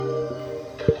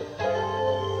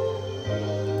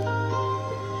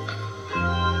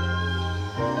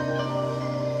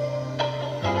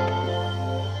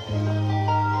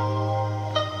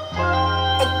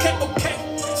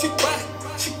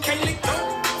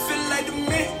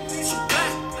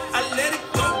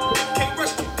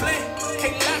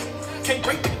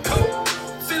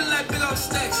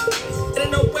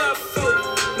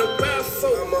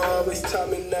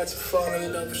Hey,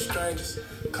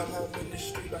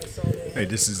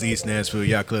 this is the East Nashville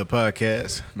Yacht Club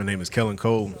Podcast. My name is Kellen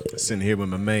Cole. Sitting here with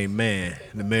my main man,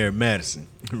 the mayor of Madison,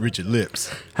 Richard Lips.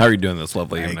 How are you doing this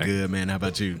lovely Hey, evening? good, man. How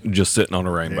about you? Just sitting on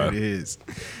a rainbow. There it is.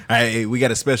 Hey, we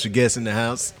got a special guest in the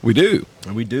house. We do.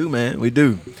 We do, man. We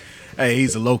do. Hey,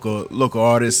 he's a local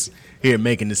artist here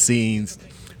making the scenes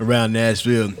around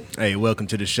Nashville. Hey, welcome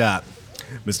to the shop,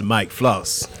 Mr. Mike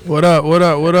Floss. What up?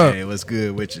 Hey, what's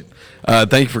good with you?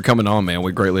 Thank you for coming on, man.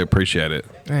 We greatly appreciate it.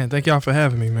 Man, thank y'all for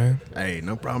having me, man. Hey,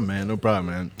 no problem, man. No problem,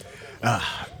 man.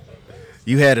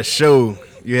 You had a show.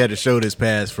 You had a show this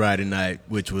past Friday night,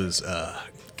 which was,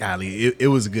 golly, it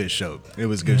was a good show. It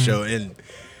was a good show, and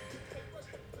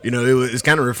you know, it's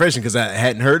kind of refreshing because I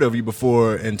hadn't heard of you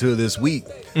before until this week,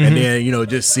 and then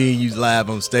just seeing you live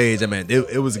on stage. I mean,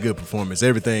 it was a good performance.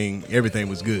 Everything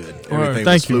was good. Everything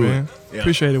thank was you, fluid. man. Yeah.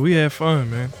 Appreciate it. We had fun,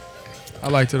 man. I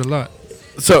liked it a lot.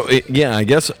 So, I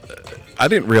guess I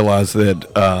didn't realize that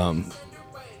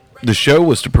the show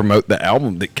was to promote the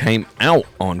album that came out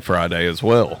on Friday as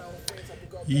well.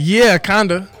 Yeah,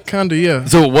 kinda, yeah.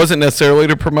 So it wasn't necessarily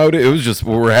to promote it. It was just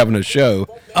we were having a show.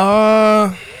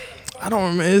 I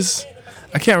don't remember.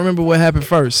 I can't remember what happened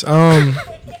first.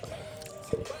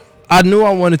 I knew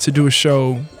I wanted to do a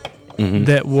show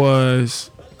that was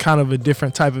kind of a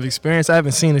different type of experience. I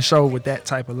haven't seen a show with that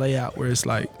type of layout where it's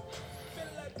like,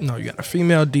 you got a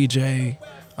female DJ,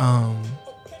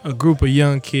 a group of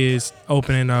young kids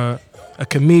opening a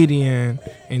comedian,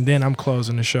 and then I'm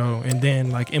closing the show. And then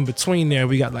like in between there,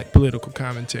 we got like political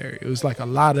commentary. It was like a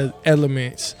lot of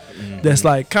elements that's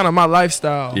like kind of my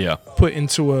lifestyle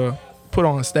put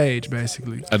on stage,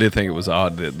 basically. I did think it was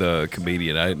odd that the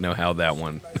comedian, I didn't know how that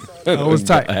one. It was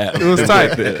tight. It was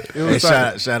tight. It Hey, was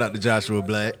tight. shout out to Joshua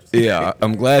Black. Yeah,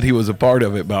 I'm glad he was a part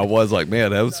of it, but I was like,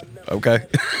 man, that was okay.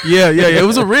 Yeah. It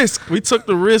was a risk. We took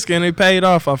the risk and it paid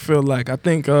off. I feel like. I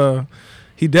think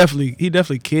he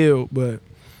definitely killed, but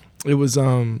it was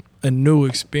a new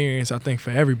experience. I think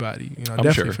for everybody.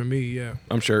 Definitely sure. for me. Yeah.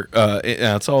 I'm sure.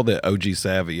 I saw that OG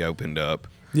Savvy opened up.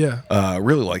 Yeah. I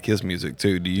really like his music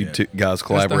too. Do you guys That's the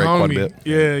collaborate quite a homie. bit?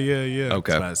 Yeah.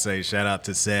 Okay. I say shout out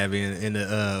to Savvy and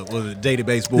the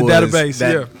database The boys. database.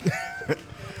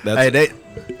 That's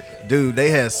They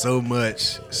had so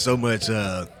much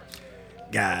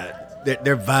God,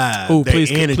 their vibe, Oh, their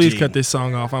please energy. cut this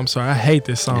song off. I'm sorry. I hate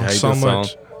this song You hate so this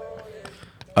much. song?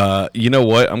 You know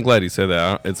what? I'm glad he said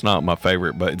that. It's not my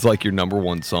favorite, but it's like your number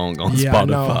one song on Yeah, I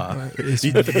know. Spotify. It's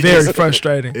very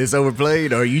frustrating. It's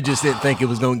overplayed, or you just didn't think it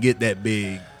was gonna get that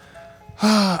big.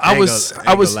 I was told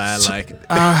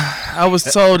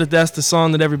that that's the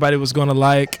song that everybody was gonna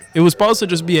like. It was supposed to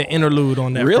just be an interlude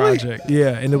on that Really? project. Yeah,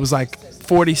 and it was like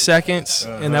 40 seconds,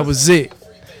 and that was it.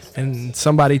 And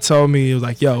somebody told me, it was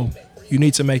like, "Yo, you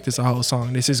need to make this a whole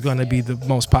song. This is gonna be the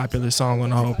most popular song on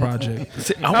the whole project."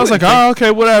 See, I was like, "Oh,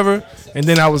 okay, whatever." And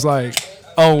then I was like,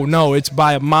 "Oh no, it's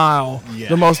by a mile Yeah.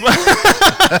 the most."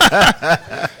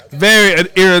 Very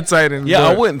irritating. Yeah, I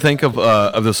but wouldn't think of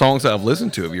the songs that I've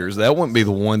listened to of yours. That wouldn't be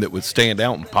the one that would stand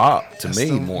out and pop to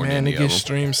me more than man, any it of gets them.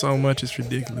 streamed so much, it's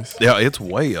ridiculous. Yeah, it's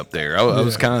way up there. I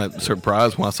was Yeah. kind of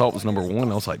surprised when I saw it was number one.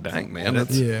 I was like, dang, man.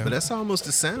 That's, Yeah. But that's almost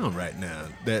the sound right now.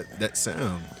 That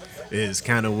sound is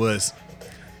kind of what's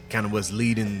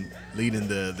leading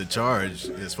the charge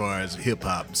as far as hip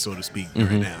hop, so to speak,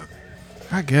 right now.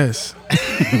 I guess You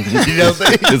know what I'm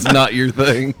saying? It's not your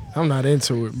thing. I'm not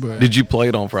into it, but Did you play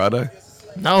it on Friday?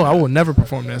 no, I will never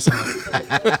perform that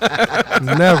song.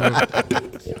 Never.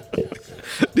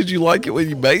 Did you like it when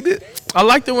you made it? I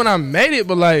liked it when I made it,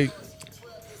 but like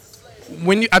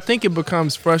I think it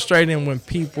becomes frustrating when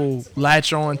people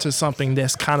latch on to something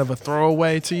that's kind of a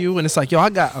throwaway to you, and it's like, yo, I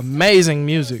got amazing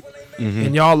music,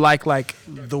 and y'all like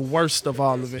the worst of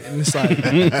all of it, and it's like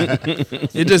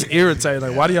it just irritates.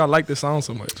 Like, why do y'all like this song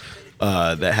so much?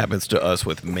 That happens to us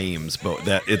with memes, but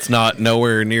that it's not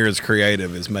nowhere near as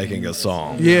creative as making a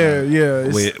song. Yeah.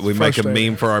 It's We make a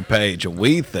frustrating. meme for our page, and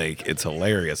we think it's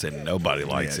hilarious, and nobody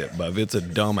likes it. But if it's a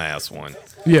dumbass one,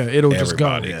 Yeah, it'll just go.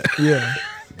 Everybody. Yeah.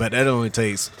 But that only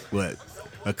takes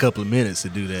a couple of minutes to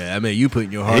do that. I mean, you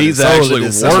putting your heart. he's and soul actually into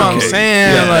working. this song. I'm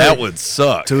saying, Yeah, like- that would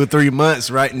suck. 2 or 3 months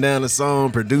writing down the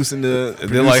song, producing the. And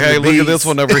they're like, hey, look at this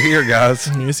one over here, guys.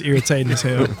 It's irritating as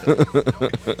hell.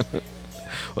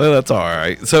 Well, that's all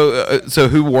right. So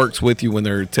who works with you when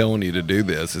they're telling you to do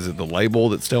this? Is it the label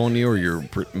that's telling you, or your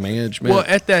management? Well,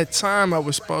 at that time, I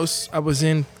was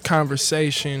in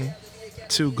conversation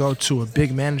to go to a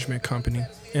big management company,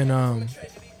 and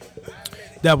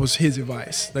that was his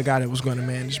advice. The guy that was going to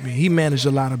manage me, he managed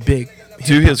a lot of big.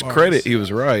 to his hip-hop credit, artists. he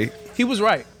was right. He was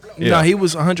right. No, he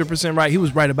was 100% right. He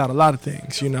was right about a lot of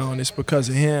things, and it's because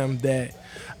of him that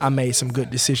I made some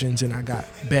good decisions and I got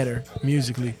better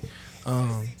musically.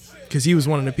 Because he was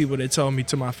one of the people that told me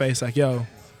to my face, like, yo,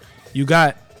 you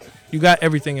got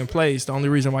everything in place. The only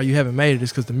reason why you haven't made it is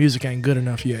because the music ain't good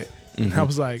enough yet. Mm-hmm. And I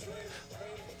was like,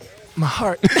 my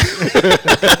heart.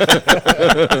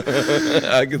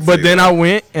 But then I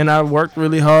went and I worked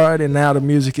really hard, and now the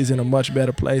music is in a much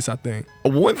better place, I think.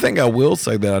 One thing I will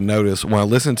say that I noticed when I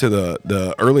listened to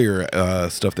the earlier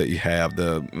stuff that you have,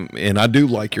 and I do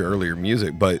like your earlier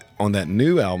music, but on that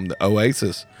new album, the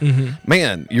Oasis,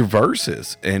 man, your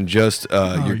verses and just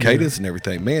your cadence and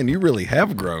everything, man, you really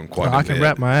have grown quite a bit. I can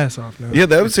rap my ass off now. Yeah,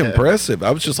 that was impressive.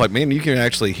 I was just like, man, you can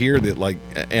actually hear that, like,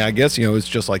 and I guess, it's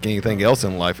just like anything else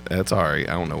in life. That's all right.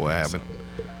 I don't know what happened.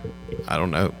 I don't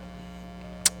know.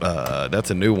 That's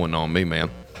a new one on me,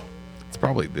 man. It's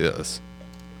probably this.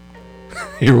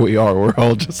 Here we are. We're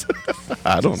all just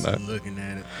I don't know.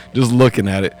 Just looking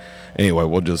at it. Anyway,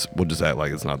 we'll just act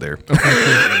like it's not there. Okay,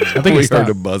 I think we heard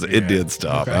a buzz. It did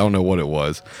stop. Okay. I don't know what it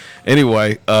was.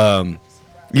 Anyway,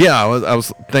 yeah, I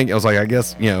was thinking. I was like, I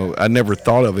guess I never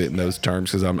thought of it in those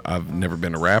terms because I've never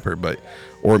been a rapper,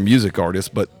 or a music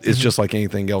artist. But it's just like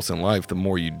anything else in life. The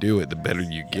more you do it, the better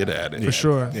you get at it. For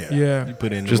sure. Yeah. You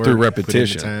put in just through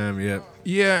repetition. Put in the time. Yeah.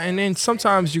 Yeah, and then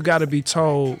sometimes you got to be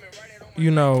told,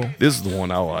 This is the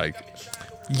one I like.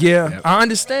 Yeah, yep. I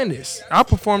understand this. I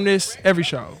perform this every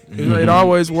show. It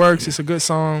always works. It's a good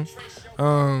song.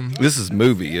 This is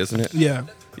movie, isn't it?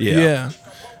 Yeah.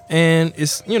 And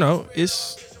it's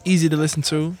it's easy to listen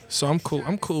to, so I'm cool.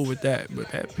 I'm cool with that. But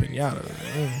that pinata,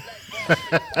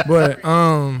 but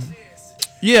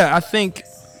yeah, I think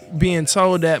being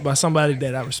told that by somebody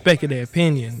that I respected their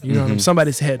opinion,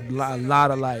 somebody's had a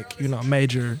lot of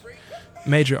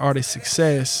major artist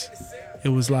success. It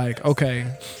was like, okay,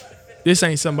 this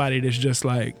ain't somebody that's just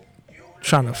like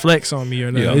trying to flex on me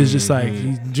or nothing. It's just like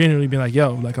he's genuinely being like,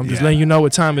 yo, like I'm just letting you know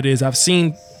what time it is. I've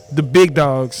seen the big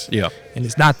dogs, and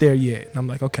it's not there yet. And I'm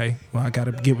like, okay, well, I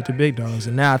gotta get with the big dogs.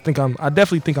 And now I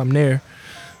definitely think I'm there.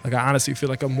 Like, I honestly feel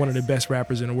like I'm one of the best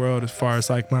rappers in the world as far as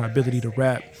like my ability to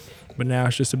rap. But now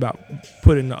it's just about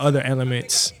putting the other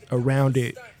elements around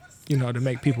it, to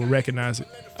make people recognize it.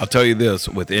 I'll tell you this,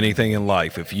 with anything in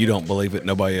life, if you don't believe it,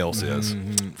 nobody else is.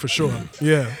 For sure.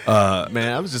 Yeah.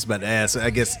 Man, I was just about to ask, I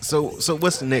guess, so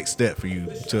what's the next step for you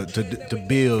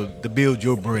to build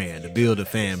your brand, to build a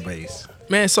fan base?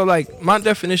 Man, so like my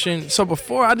definition, so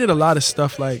before I did a lot of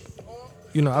stuff like,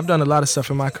 I've done a lot of stuff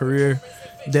in my career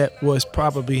that was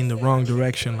probably in the wrong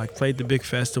direction, like played the big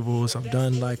festivals. I've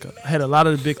done had a lot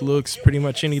of the big looks, pretty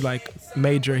much any like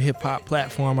major hip hop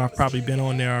platform. I've probably been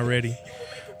on there already.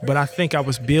 But I think I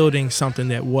was building something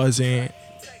that wasn't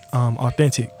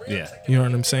authentic. Yeah. You know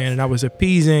what I'm saying? And I was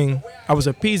appeasing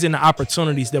the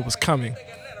opportunities that was coming.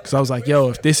 Because I was like, yo,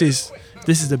 if this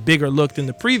is a bigger look than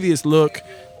the previous look,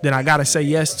 then I gotta say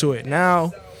yes to it.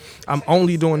 Now I'm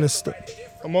only doing this stuff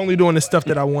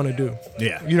that I want to do.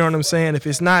 Yeah. You know what I'm saying? If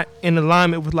it's not in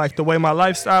alignment with like the way my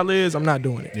lifestyle is, I'm not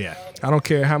doing it. Yeah. I don't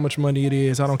care how much money it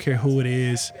is. I don't care who it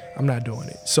is. I'm not doing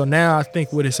it. So now I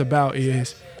think what it's about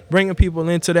is bringing people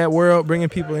into that world, bringing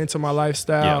people into my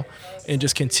lifestyle, and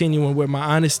just continuing with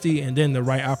my honesty, and then the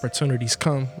right opportunities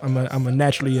come. I'm a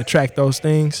naturally attract those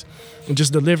things, and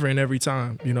just delivering every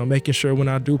time, making sure when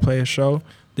I do play a show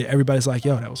that everybody's like,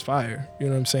 yo, that was fire. You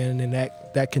know what I'm saying? And then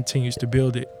that continues to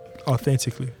build it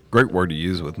authentically. Great word to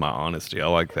use with my honesty. I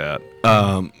like that.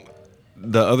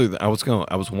 The other I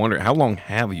was wondering, how long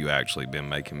have you actually been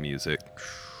making music?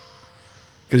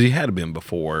 Because you had been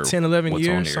before 10, 11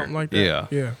 years, something like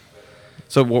that. Yeah.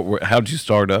 So how did you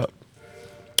start up?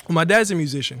 Well, my dad's a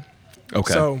musician.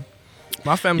 Okay. So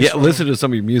my family. Yeah, listen to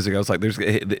some of your music. I was like,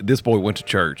 this boy went to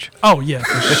church. Oh yeah,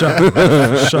 for sure.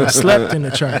 For sure. Slept in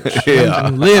the church. Yeah,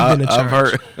 lived in the church. I've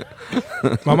heard.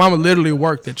 My mama literally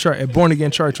worked at church, at Born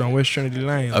Again Church on West Trinity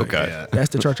Lane. Okay. That's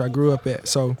the church I grew up at.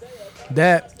 So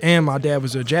that, and my dad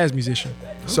was a jazz musician.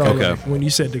 So like, when you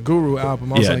said the Guru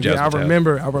album, I was like, I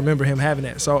remember him having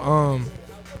that. So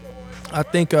I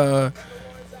think at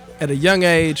a young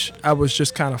age, I was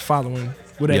just kind of following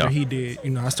whatever he did.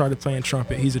 I started playing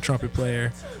trumpet. He's a trumpet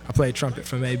player. I played trumpet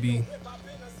for maybe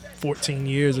 14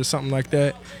 years or something like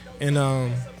that.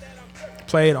 And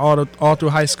played all through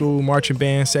high school, marching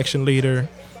band, section leader,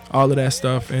 all of that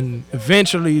stuff. And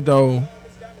eventually, though,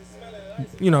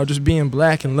 just being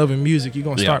black and loving music, you're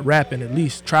going to start rapping, at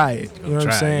least try it. You know what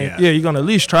I'm saying? Yeah, you're going to at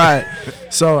least try it.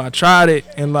 So I tried it,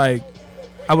 and like,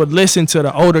 I would listen to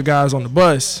the older guys on the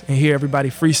bus and hear everybody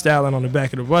freestyling on the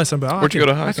back of the bus. I'm like, Where'd you go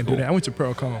to high I can school? do that. I went to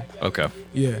Pearl Cone. Okay.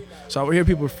 Yeah. So I would hear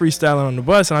people freestyling on the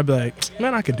bus, and I'd be like,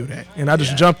 man, I could do that. And I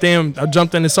just jumped in. I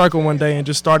jumped in the circle one day and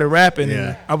just started rapping. Yeah.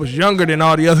 And I was younger than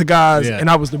all the other guys, and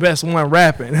I was the best one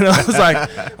rapping. And I was like,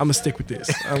 I'm gonna stick with this.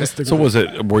 So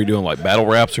were you doing like battle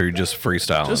raps or you just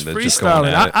freestyling? Just going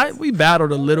freestyling. at it? We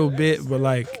battled a little bit, but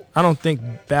like I don't think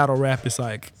battle rap is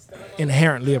like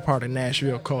inherently a part of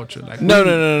Nashville culture. Like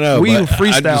No. We but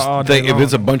freestyle I just all day think if long.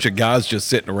 it's a bunch of guys just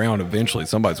sitting around, eventually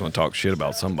somebody's going to talk shit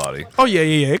about somebody. Oh yeah.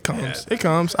 It comes. It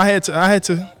comes. I had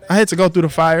to go through the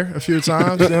fire a few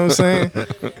times. You know what I'm saying?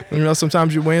 You know,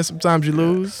 sometimes you win, sometimes you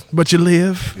lose, but you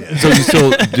live. So you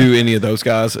still do any of those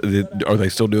guys? Are they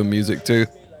still doing music too?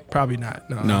 Probably not.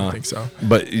 No, I No. don't think so.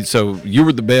 But so you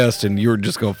were the best, and you were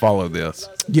just going to follow this.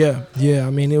 Yeah. I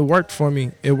mean, it worked for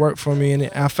me. And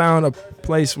I found a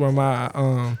place where my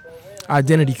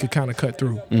identity could kind of cut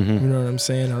through. Mm-hmm. You know what I'm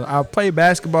saying? I played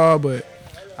basketball, but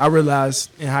I realized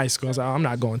in high school, I was like, I'm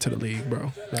not going to the league,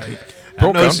 bro. Like,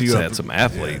 Pearl noticed Combs you had some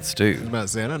athletes I was too. about to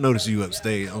say, and I noticed you on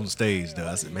stage though.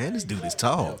 I said, man, this dude is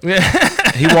tall.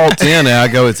 He walked in, and I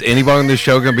go, "Is anybody on this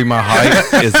show going to be my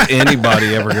height? Is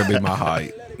anybody ever going to be my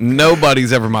height?"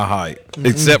 Nobody's ever my height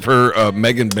except for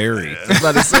Megan Barry. I was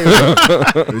about to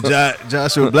say,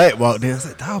 Joshua Black walked in. I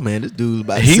said, "Oh man, this dude's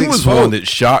about He 6'4". was one that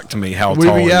shocked me how we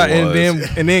tall be he out,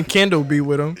 was. and then Kendall be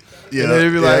with him. Yeah, And they'd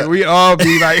be like, we all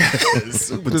be like,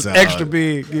 Super just tall. extra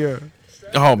big. Yeah.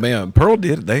 Oh man, Pearl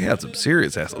did. They had some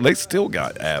serious athletes. They still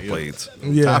got athletes.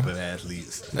 Yeah. Top of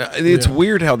athletes. It's Yeah.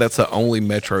 weird how that's the only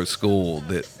metro school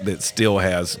that still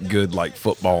has good like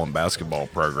football and basketball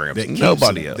programs. That keeps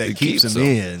Nobody them, else. that It keeps them them.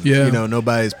 in. Yeah. You know,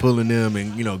 nobody's pulling them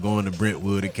and going to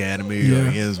Brentwood Academy or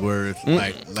Yeah. Ensworth.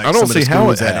 Like I don't some of see the how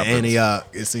it schools at happens. Antioch.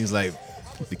 It seems like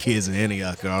the kids in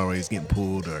Antioch are always getting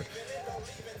pulled or.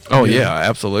 Oh yeah,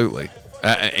 absolutely.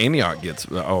 Antioch gets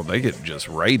they get just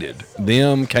rated.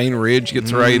 Them Cane Ridge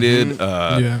gets rated.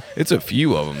 Yeah. It's a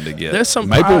few of them that get. There's some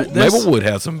pride- there's- Maplewood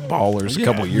had some ballers a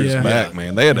couple years Yeah. back.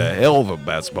 Man, they had a hell of a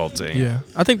basketball team. Yeah.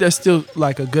 I think there's still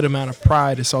like a good amount of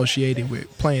pride associated with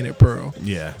playing at Pearl.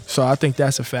 Yeah. So I think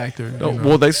that's a factor. Oh, you know.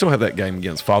 well, they still have that game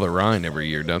against Father Ryan every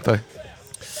year, don't they?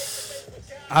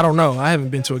 I don't know. I haven't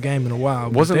been to a game in a while.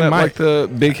 but Wasn't they that might. like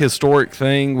the big historic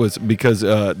thing? Was because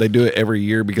they do it every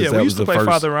year because Yeah, that we was used to the play first.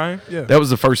 Father Ryan. Yeah. That was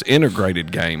the first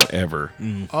integrated game ever.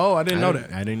 Oh, I didn't know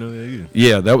that. I didn't know that either.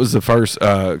 Yeah, that was the first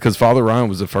because Father Ryan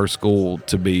was the first school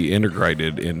to be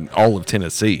integrated in all of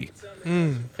Tennessee,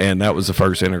 and that was the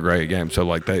first integrated game. So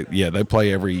like they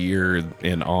play every year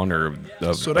in honor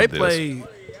of. So they of this. play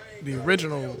the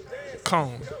original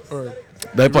cone or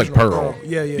They played original Pearl. Pearl.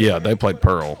 Yeah. Yeah, they played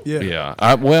Pearl. Yeah. Yeah.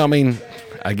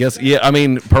 I guess. Yeah. I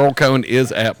mean, Pearl Cone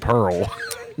is at Pearl.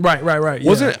 Right. Yeah.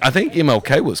 Wasn't it? I think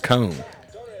MLK was Cone.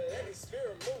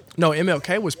 No,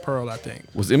 MLK was Pearl, I think.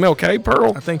 Was MLK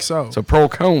Pearl? I think so. So Pearl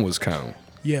Cone was Cone.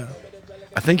 Yeah.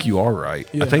 I think you are right.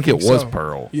 Yeah, I think I it think was so.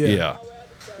 Pearl. Yeah. Yeah.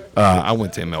 I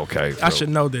went to MLK. I so should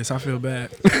know this. I feel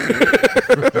bad.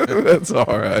 That's all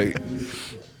right.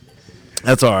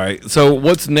 That's all right. So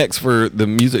what's next for the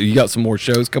music? You got some more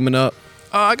shows coming up?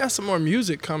 I got some more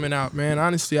music coming out, man.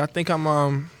 Honestly, I think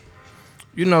I'm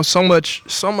so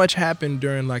much happened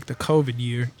during like the COVID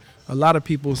year. A lot of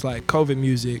people's like COVID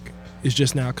music is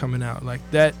just now coming out. Like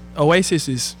that Oasis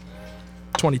is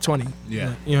 2020. Yeah.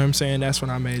 Like, you know what I'm saying? That's when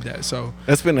I made that. So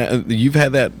That's been you've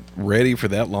had that ready for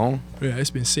that long, yeah,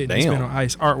 it's been sitting. It's been Damn. on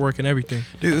ice, artwork and everything.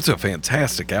 dude. It's a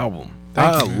fantastic album.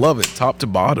 Thank I you, man. love it, top to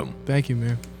bottom. Thank you,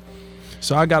 man.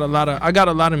 So I got a lot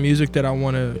of music that I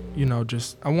want to,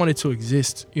 I want it to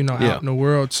exist, Yeah. out in the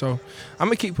world. So I'm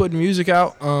gonna keep putting music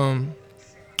out.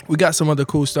 We got some other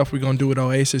cool stuff we're gonna do with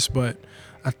Oasis, but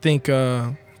I think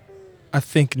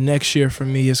next year for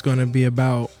me is gonna be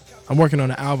about. I'm working on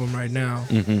an album right now,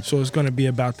 so it's gonna be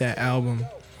about that album,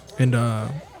 and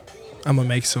I'm gonna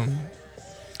make some.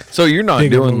 So you're not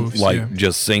Bigger doing moves, like yeah.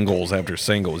 just singles after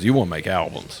singles. You want to make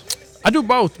albums. I do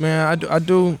both, man. I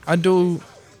do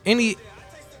any.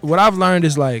 What I've learned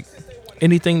is like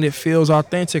anything that feels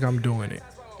authentic, I'm doing it. You know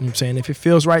what I'm saying? If it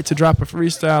feels right to drop a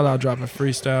freestyle, I'll drop a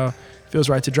freestyle. If it feels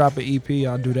right to drop an EP,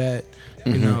 I'll do that.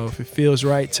 You know, if it feels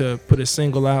right to put a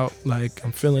single out, like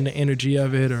I'm feeling the energy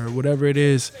of it or whatever it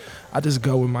is, I just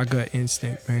go with my gut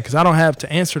instinct, man. Because I don't have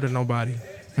to answer to nobody. You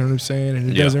know what I'm saying? And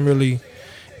it Yeah. doesn't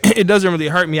really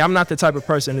hurt me. I'm not the type of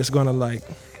person that's gonna like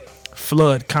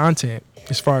flood content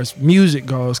as far as music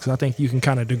goes, because I think you can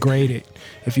kind of degrade it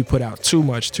if you put out too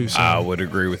much too soon. I would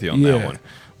agree with you on that one.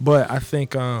 But I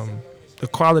think the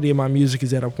quality of my music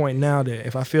is at a point now that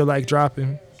if I feel like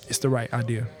dropping, it's the right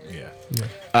idea. Yeah.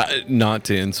 Not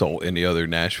to insult any other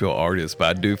Nashville artists,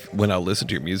 but I do. When I listen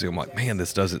to your music, I'm like, man,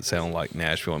 this doesn't sound like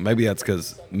Nashville. And maybe that's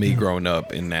because me growing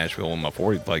up in Nashville in my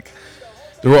 40s, like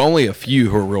there were only a few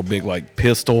who were real big, like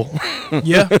Pistol,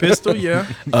 Yeah, Pistol, yeah.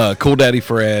 Cool Daddy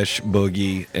Fresh,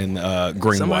 Boogie, and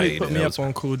Green Somebody Wade. put And me that up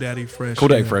on Cool Daddy Fresh. Cool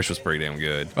Daddy yeah. Fresh was pretty damn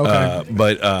good. Okay.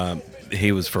 But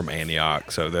he was from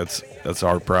Antioch, so that's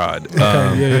our pride.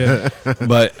 Yeah.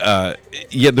 But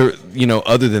there,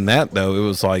 other than that though, it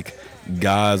was like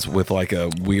guys with like a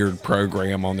weird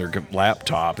program on their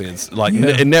laptop. And it's like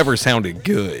it never sounded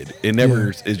good. It never.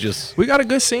 It's just. We got a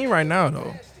good scene right now,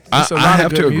 though. I It's a lot of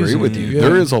have good to agree music. with you. Yeah.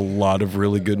 There is a lot of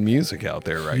really good music out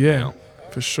there right now.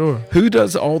 For sure. Who's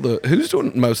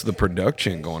doing most of the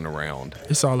production going around?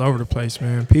 It's all over the place,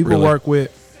 man. People Really? work with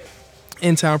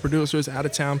in-town producers,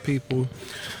 out-of-town people.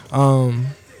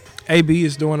 AB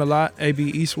is doing a lot. AB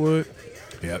Eastwood.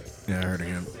 Yep. Yeah, I heard of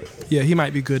him. Yeah, he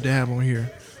might be good to have on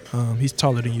here. He's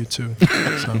taller than you too. So.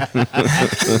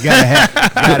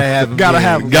 Gotta have him. Gotta yeah.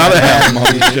 have him. Gotta have him on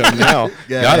the show now.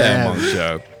 Gotta have him have on the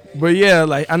show. But yeah,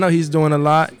 like I know he's doing a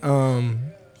lot.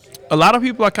 A lot of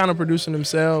people are kind of producing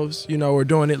themselves, or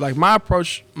doing it. Like my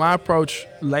approach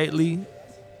lately,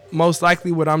 most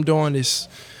likely what I'm doing is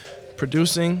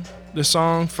producing the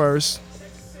song first.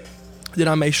 Then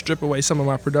I may strip away some of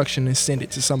my production and send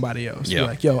it to somebody else. Be Yeah.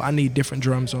 like, yo, I need different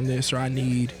drums on this, or I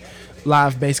need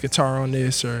live bass guitar on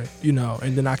this, or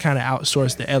and then I kind of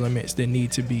outsource the elements that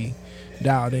need to be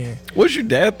dialed in. What's your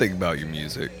dad think about your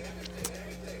music?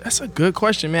 That's a good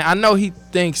question, man. I know he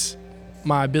thinks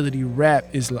my ability to rap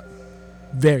is like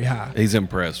very high. He's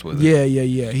impressed with it.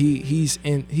 Yeah. He's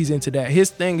into that. His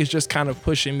thing is just kind of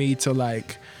pushing me to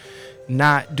like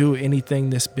not do anything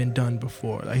that's been done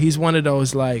before. Like he's one of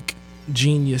those like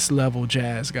genius level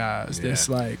jazz guys that's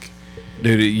like,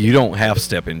 Dude, you don't half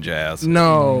step in jazz.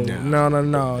 no.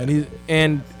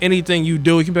 And anything you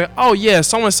do, you can be like, oh yeah,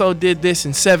 so and so did this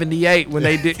in '78 when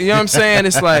they did. You know what I'm saying?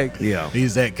 It's like, Yeah.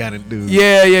 He's that kind of dude.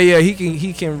 yeah.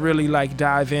 He can really like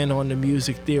dive in on the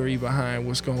music theory behind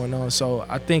what's going on. So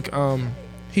I think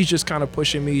he's just kind of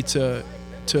pushing me to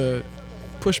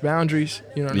push boundaries.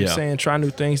 You know what I'm Yeah. saying? Try new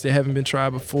things that haven't been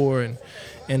tried before,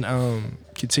 and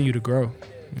continue to grow.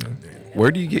 You know?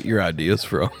 Where do you get your ideas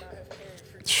from?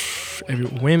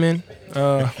 Women,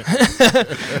 life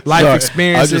Sorry,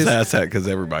 experiences. I just asked that because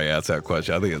everybody asks that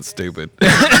question. I think it's stupid.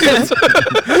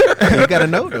 You gotta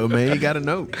know though, man. You gotta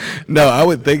know. No, I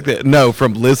would think that. No,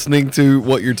 from listening to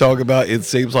what you're talking about, it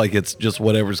seems like it's just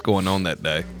whatever's going on that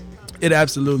day. It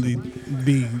absolutely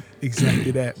be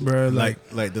exactly that, bro. Like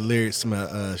the lyrics,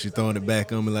 she throwing it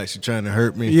back on me like she trying to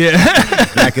hurt me. Yeah.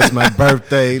 Like it's my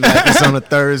birthday, like it's on a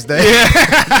Thursday. Yeah.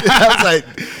 I was like,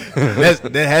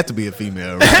 that had to be a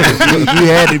female, right? you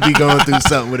had to be going through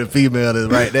something with a female to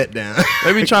write that down.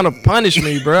 They be trying to punish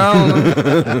me, bro. I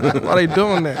don't know why they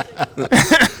doing that.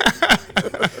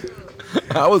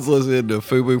 I was listening to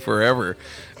FUBU forever,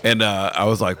 and I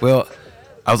was like,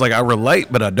 I relate,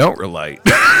 but I don't relate.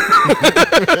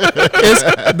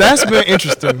 That's been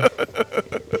interesting.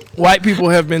 White people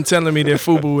have been telling me that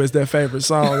FUBU is their favorite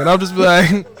song, and I'm just like,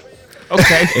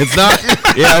 okay, It's not.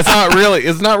 Yeah,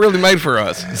 it's not really made for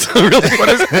us. It's really, okay,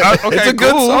 it's a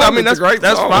good cool. song. I mean, It's that's a great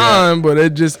that's song. fine, but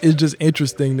it's just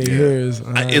interesting to hear.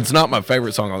 It's not my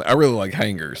favorite song on there. I really like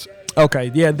Hangers.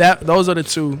 Okay, yeah, those are the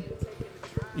two.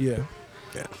 Yeah.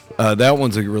 That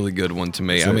one's a really good one to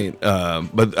me. I mean,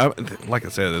 but like I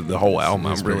said, the whole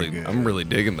album, it's very good. I'm really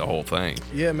digging the whole thing.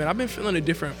 Yeah, man, I've been feeling a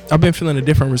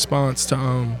different response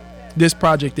to this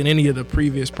project than any of the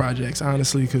previous projects,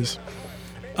 honestly, because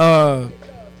I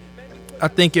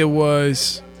think it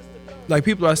was like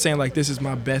people are saying like this is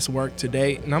my best work to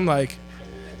date, and I'm like,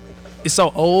 it's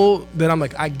so old that I'm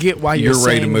like, I get why you're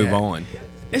ready to saying move that. on.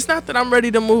 It's not that I'm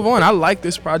ready to move on. I like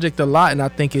this project a lot, and I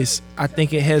think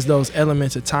it has those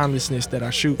elements of timelessness that I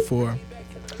shoot for.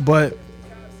 But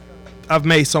I've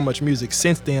made so much music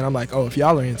since then. I'm like, oh, if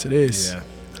y'all are into this, Yeah.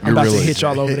 I'm about to really- hit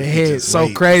y'all over the head. Just So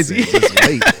wait. crazy. Just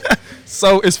wait.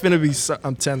 So it's finna be.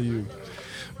 I'm telling you.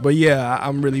 But yeah,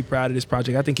 I'm really proud of this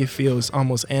project. I think it feels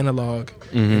almost analog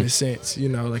in a sense.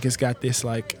 Like it's got this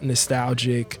like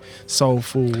nostalgic,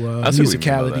 soulful I see what you mean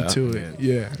by musicality that. to it.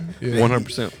 Yeah.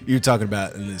 100%. You're talking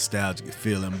about a nostalgic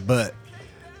feeling, but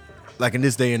like in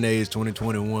this day and age,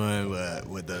 2021,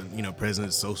 with the presence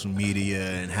of social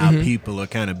media and how people are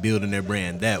kind of building their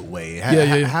brand that way.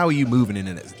 How are you moving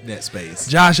in that space?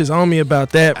 Josh is on me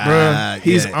about that, bro.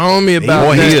 He's yeah. on me about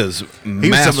Boy, that. he is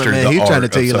mastered the He's art trying to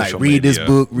tell of you like social read this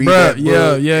media. book, read Bruh, that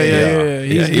book. yeah.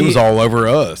 Yeah, he was all over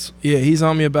us. Yeah, he's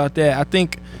on me about that. I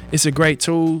think it's a great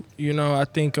tool. You know, I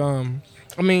think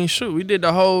I mean, shoot, we did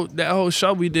that whole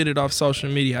show. We did it off social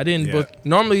media. I didn't book.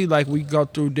 Normally, like, we go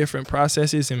through different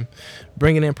processes and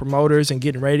bringing in promoters and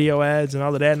getting radio ads and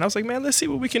all of that. And I was like, man, let's see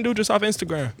what we can do just off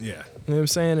Instagram. Yeah, you know what I'm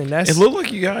saying. And It looked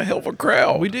like you got a hell of a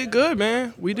crowd. we did good,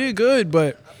 man. We did good,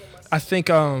 but I think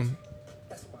I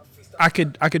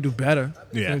could do better.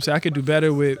 Yeah. You know what I'm saying? I could do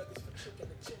better with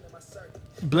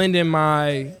blending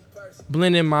my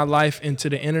life into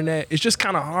the internet. It's just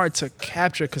kind of hard to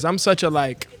capture because I'm such a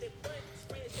like.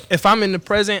 If I'm in the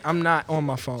present, I'm not on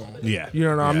my phone. Yeah. You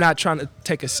know, I'm not trying to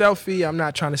take a selfie. I'm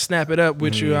not trying to snap it up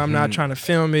with you. I'm not trying to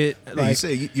film it. Like you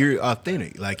say, you're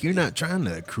authentic. Like, you're not trying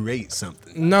to create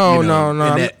something. No.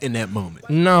 In that moment.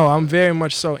 No, I'm very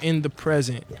much so in the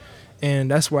present.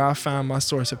 And that's where I find my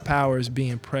source of power is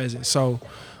being present. So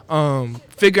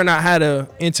figuring out how to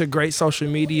integrate social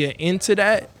media into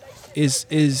that is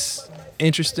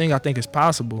interesting. I think it's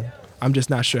possible. I'm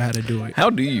just not sure how to do it. How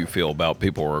do you feel about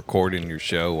people recording your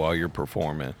show while you're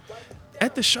performing?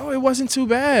 At the show, it wasn't too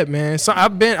bad, man. So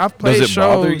I've played shows. Does it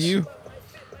bother you?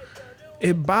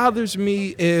 It bothers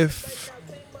me if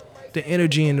the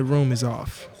energy in the room is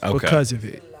off because of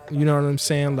it. You know what I'm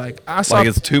saying? Like, I saw, like,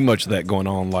 it's too much of that going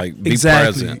on. Like, be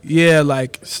exactly. present. Yeah,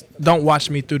 like, don't watch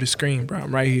me through the screen, bro.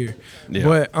 I'm right here. Yeah.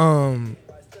 But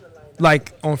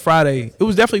like on Friday, it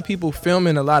was definitely people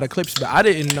filming a lot of clips, but I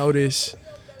didn't notice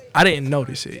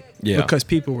it. Yeah. Because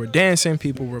people were dancing,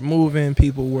 people were moving,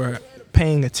 people were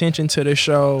paying attention to the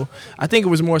show. I think it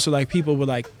was more so like people would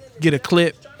like get a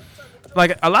clip.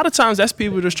 Like, a lot of times that's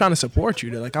people just trying to support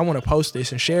you. They're like, I want to post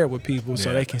this and share it with people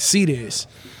so they can see this.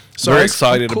 So they're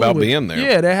excited about being there.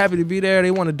 Yeah, they're happy to be there. They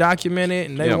want to document it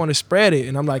and they want to spread it.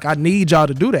 And I'm like, I need y'all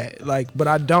to do that. Like, but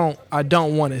I don't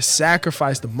want to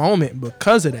sacrifice the moment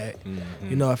because of that. Mm-hmm.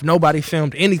 You know, if nobody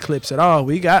filmed any clips at all,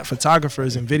 we got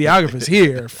photographers and videographers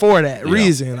here for that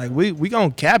reason. Like, we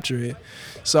gonna capture it.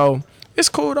 So it's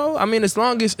cool though. I mean, as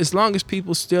long as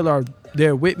people still are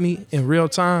there with me in real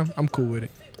time, I'm cool with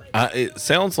it. It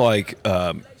sounds like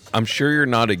I'm sure you're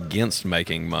not against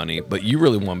making money, but you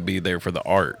really want to be there for the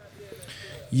art.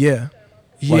 Yeah.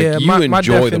 Like, Yeah, you my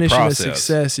enjoy the definition of process.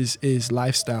 success is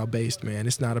lifestyle based, man.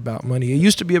 It's not about money. It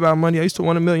used to be about money. I used to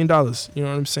want $1 million. You know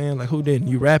what I'm saying? Like, who didn't?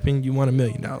 You rapping, you want $1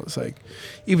 million. Like,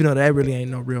 even though that really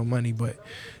ain't no real money, but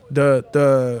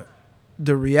the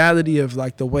reality of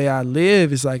like the way I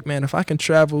live is like, man, if I can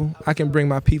travel, I can bring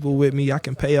my people with me, I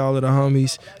can pay all of the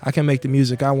homies, I can make the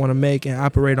music I want to make and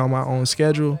operate on my own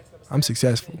schedule, I'm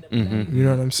successful. Mm-hmm. You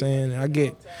know what I'm saying?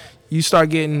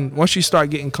 Once you start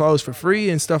getting clothes for free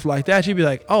and stuff like that, you be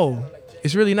like, oh,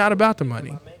 it's really not about the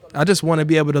money. I just want to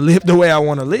be able to live the way I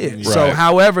want to live. Right. So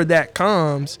however that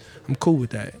comes, I'm cool with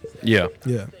that. Yeah.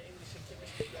 Yeah.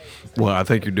 Well, I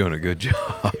think you're doing a good job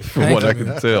from Thank what you, I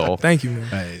can tell. Thank you, man.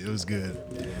 Hey, it was good.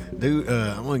 Dude,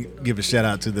 I want to give a shout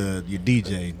out to your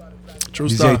DJ. True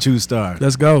DJ Star. True Star.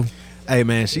 Let's go. Hey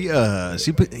man, she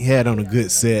had on a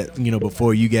good set, you know,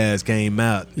 before you guys came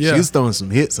out. Yeah. She was throwing some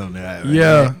hits on there. Man.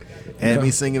 Yeah. Had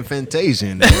me singing Fantasia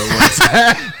in there.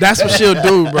 That's what she'll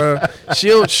do, bro.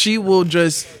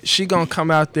 She gonna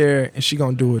come out there and she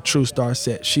gonna do a True Star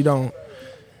set.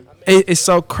 It's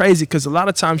so crazy because a lot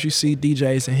of times you see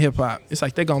DJs in hip hop, it's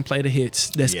like they're gonna play the hits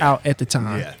that's out at the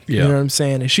time. Yeah. You know what I'm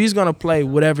saying? And she's gonna play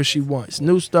whatever she wants,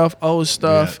 new stuff, old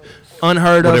stuff,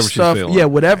 unheard Whatever of she's stuff. feeling. Yeah,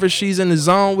 whatever she's in the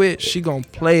zone with, she gonna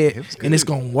play it, and it's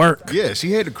gonna work. Yeah,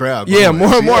 she had the crowd. Yeah, going. more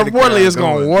She had the importantly, crowd it's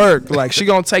gonna going. work. Like, she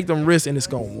gonna take them risks and it's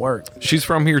gonna work. She's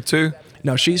from here too?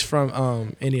 No, she's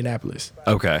from Indianapolis.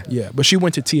 Okay. Yeah, but she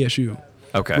went to TSU.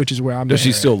 Okay. Which is where I'm. Does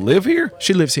she still live here?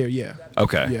 She lives here. Yeah.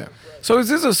 Okay. Yeah. So is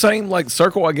this the same like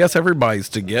circle? I guess everybody's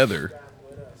together.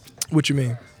 What you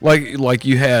mean? Like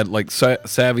you had like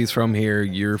Savvy's from here,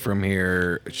 you're from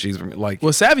here, she's from like.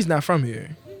 Well, Savvy's not from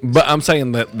here. But I'm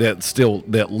saying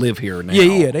that live here now.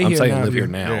 Yeah, they I'm here saying now, live here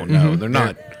yeah. now. Mm-hmm. No, they're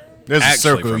not. There's a actually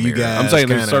circle from you here. guys. I'm saying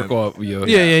there's a kinda- circle of you.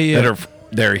 Yeah. That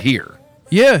they're here.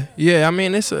 Yeah. I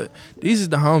mean, these is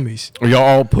the homies Are y'all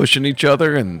all pushing each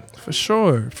other and? for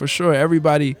sure.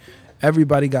 Everybody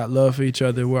got love for each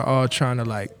other. We're all trying to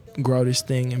like grow this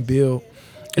thing and build.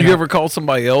 You ever call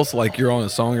somebody else, like you're on a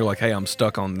song, you're like, hey, I'm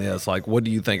stuck on this. Like, what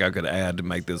do you think I could add to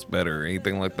make this better or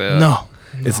anything like that? No.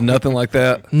 It's nothing like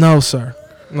that? No, sir.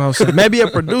 Maybe a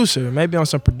producer. Maybe on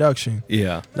some production.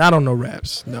 Yeah. Not on no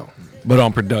raps. No. But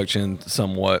on production,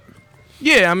 somewhat.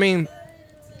 Yeah, I mean,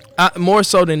 more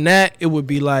so than that, it would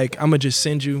be like, I'm gonna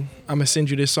send you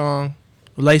this song,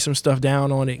 lay some stuff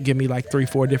down on it, give me like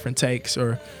 3-4 different takes,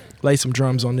 or lay some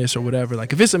drums on this or whatever.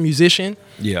 Like, if it's a musician,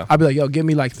 Yeah. I'll be like, yo, give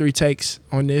me like 3 takes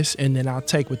on this, and then I'll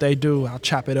take what they do, I'll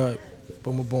chop it up,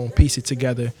 boom, boom, boom, piece it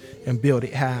together, and build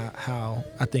it how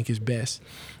I think is best.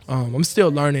 I'm still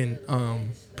learning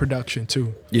production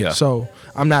too. Yeah. So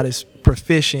I'm not as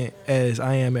proficient as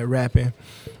I am at rapping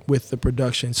with the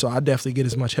production. So I definitely get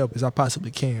as much help as I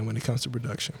possibly can when it comes to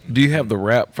production. Do you have the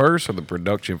rap first or the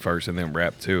production first and then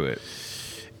rap to it?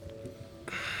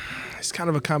 It's kind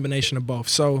of a combination of both.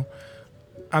 So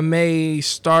I may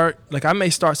start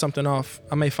something off.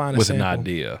 I may find a With sample. an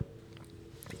idea.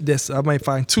 I might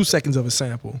find 2 seconds of a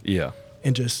sample. Yeah.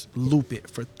 And just loop it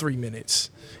for 3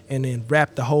 minutes and then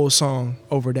rap the whole song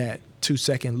over that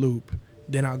 2-second loop.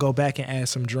 Then I'll go back and add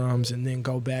some drums and then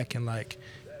go back and like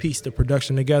piece the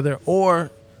production together. Or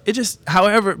it just,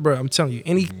 however, bro, I'm telling you,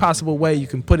 any possible way you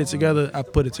can put it together, I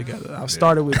put it together. I've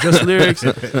started with just lyrics.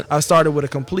 I started with a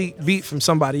complete beat from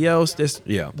somebody else. That's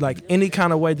like any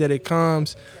kind of way that it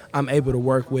comes, I'm able to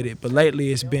work with it. But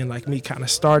lately it's been like me kind of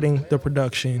starting the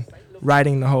production,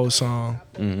 writing the whole song,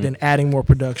 then adding more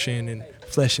production and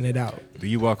fleshing it out. Do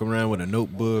you walk around with a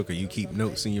notebook or you keep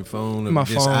notes in your phone of My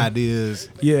just phone. ideas?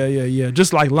 Yeah.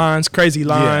 Just like lines, crazy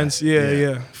lines.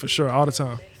 Yeah, for sure, all the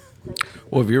time.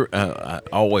 Well, if you're, I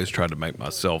always try to make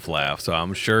myself laugh. So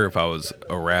I'm sure if I was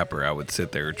a rapper, I would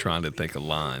sit there trying to think of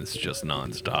lines just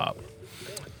nonstop.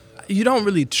 You don't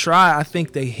really try. I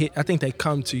think they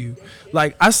come to you.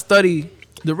 Like I study.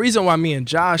 The reason why me and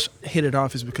Josh hit it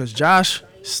off is because Josh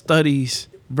studies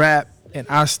rap and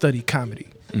I study comedy.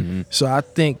 So I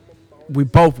think we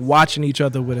both watching each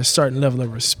other with a certain level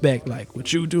of respect. Like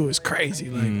what you do is crazy.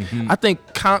 Like I think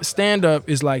stand up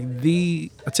is like I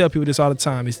tell people this all the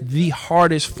time. It's the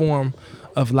hardest form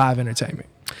of live entertainment.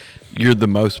 You're the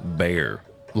most bare.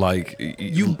 Like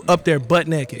You up there butt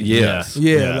naked. Yes.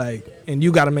 Yeah. Like, and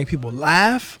you got to make people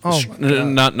laugh. Oh my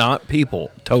God. Not people,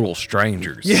 total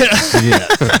strangers. Yeah.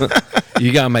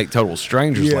 You gotta make total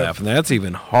strangers laugh, and that's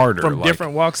even harder. From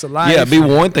different walks of life. Yeah, it'd be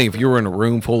one thing if you were in a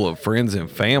room full of friends and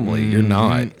family. You're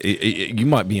not. You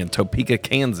might be in Topeka,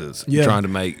 Kansas, trying to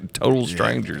make total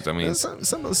strangers. I mean, some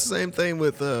of the same thing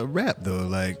with rap though.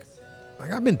 Like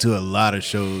I've been to a lot of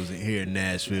shows here in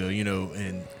Nashville,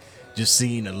 and just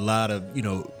seen a lot of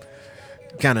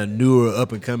kind of newer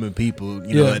up and coming people,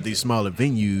 at these smaller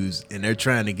venues, and they're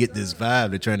trying to get this vibe.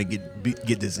 They're trying to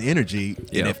get this energy,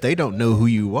 and if they don't know who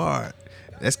you are,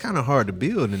 that's kind of hard to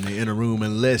build in the inner room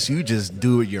unless you just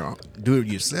do it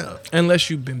yourself. Unless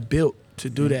you've been built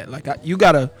to do that. Like you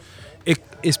gotta,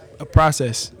 it's a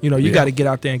process. You gotta get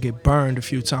out there and get burned a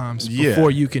few times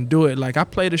before you can do it. Like I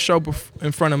played a show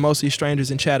in front of mostly strangers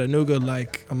in Chattanooga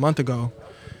like a month ago,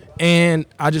 and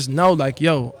I just know like,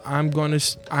 yo, I'm gonna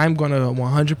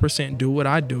 100% do what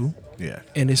I do. Yeah.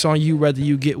 And it's on you whether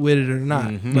you get with it or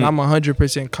not. But I'm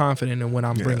 100% confident in what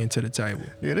I'm bringing to the table.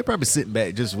 Yeah, they're probably sitting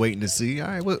back just waiting to see, all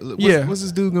right, what's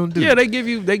this dude gonna do? Yeah, they give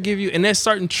you, and there's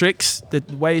certain tricks,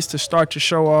 ways to start your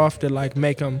show off that like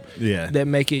make them, that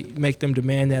make them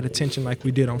demand that attention, like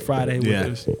we did on Friday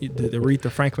with the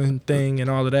Aretha Franklin thing and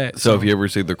all of that. So if you ever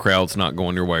see the crowd's not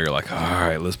going your way, you're like, all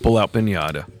right, let's pull out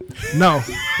pinata. No,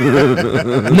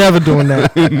 never doing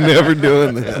that. Never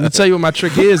doing that. Let me tell you what my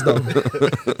trick is though.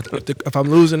 If I'm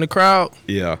losing the crowd,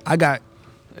 I got.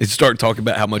 You start talking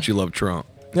about how much you love Trump.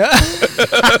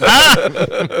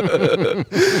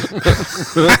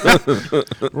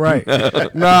 Right.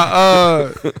 Nah.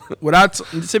 What I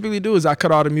typically do is I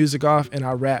cut all the music off and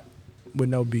I rap with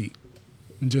no beat,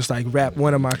 and just like rap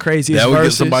one of my craziest That would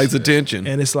verses, get somebody's attention.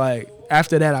 And it's like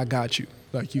after that I got you.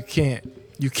 Like you can't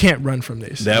run from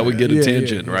this. That would get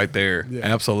attention right there. Yeah.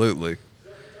 Absolutely.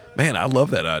 Man, I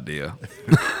love that idea.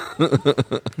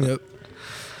 Yep.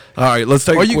 All right, let's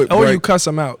take a quick break. Or you cuss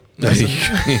them out.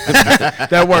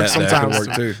 That works sometimes. That can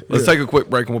work too. Let's take a quick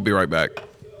break and we'll be right back.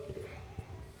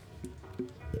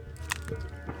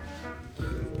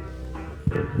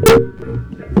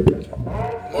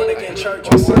 Morning in church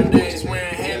on Sundays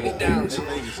wearing hand-me-downs.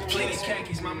 Pleated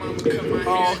khakis, my mama cut my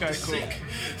hair. Okay, cool.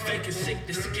 Faking sick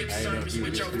to skip service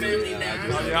with your family now.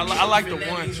 I like the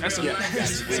one. That's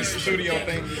a studio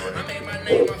thing. I made my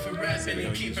name off of rapping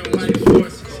and keeping white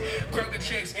forces. Kroger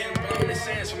checks getting blown in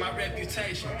sands for my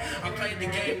reputation. I played the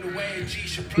game the way a G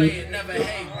should play it, never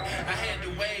hate. I had the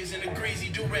waves in a greasy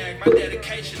do-rag. My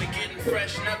dedication to getting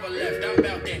fresh never left. I'm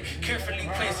about that. Carefully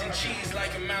placing cheese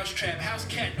like a mousetrap. House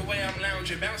cat the way I'm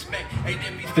lounging. Bounce back. They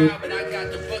did me foul, but I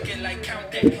got the bucket like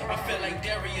count that. I feel like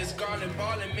Darius Garland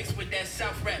ballin' mixed with that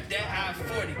South rap. That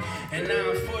I-40. And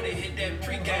now I'm 40. Hit that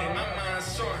pregame. My mind's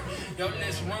soaring. Yo,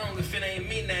 list wrong if it ain't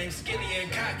me name. Skinny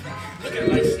and cocky. Looking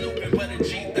like Snoopin', but a G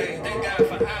thing. Thank God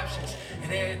for options.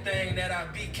 And everything that I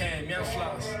became. Young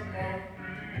Floss.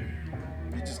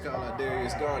 You just call out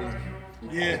Darius Garland.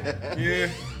 Yeah.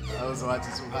 I was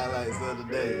watching some highlights the other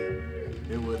day.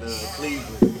 It was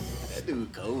Cleveland. That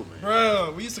dude cold, man.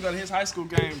 Bro, we used to go to his high school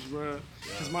games, bro.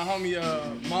 Cause my homie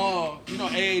Maul, you know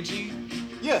AAG?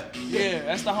 Yeah. Yeah,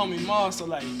 that's the homie Maul. So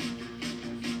like,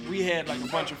 we had like a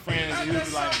bunch of friends, and he would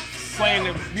be like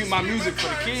playing my music for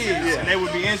the kids, and they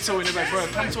would be into it. And they're like, bro,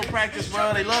 come to a practice,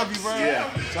 bro. They love you, bro. Yeah.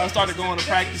 So I started going to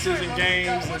practices and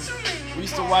games, and we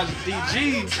used to watch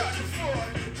DG.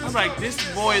 I was like, this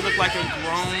boy look like a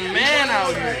grown man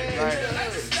out here. Like,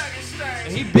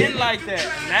 and he been like that.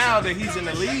 Now that he's in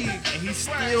the league, and he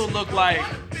still look like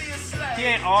he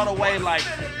ain't all the way like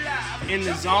in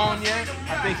the zone yet.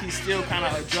 I think he's still kind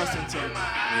of adjusting to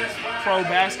pro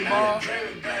basketball.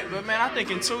 But man, I think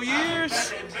in 2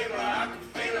 years,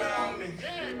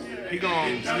 he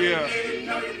gonna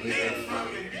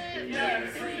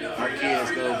Our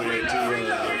kids go over there to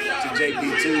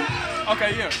JP2.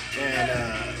 Okay, yeah. And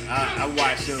I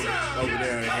watched him over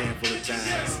there a handful of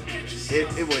times. It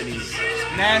wasn't easy.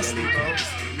 Nasty, bro.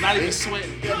 Not even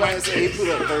sweating. He put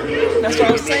up 30. That's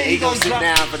what I'm saying. He gonna sit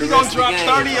down for the he rest gonna of the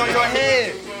drop game. 30 on your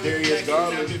head. Darius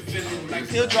Garland.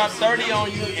 He'll drop 30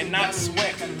 on you and not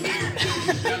sweat.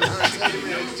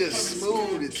 It's just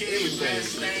smooth. It's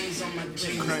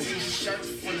everything. Crazy.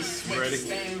 Ready? I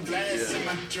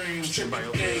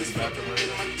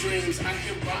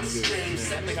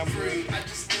think I'm free.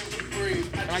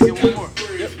 Can I get one more?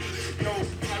 Yep.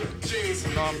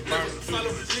 No, I'm burnt.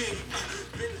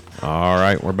 All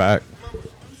right, we're back.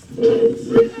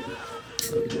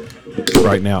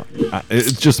 Right now,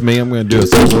 it's just me. I'm going to do a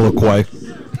soliloquy.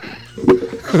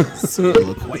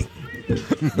 Soliloquy.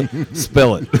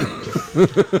 Spell it.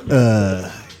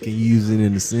 Can you use it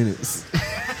in a sentence?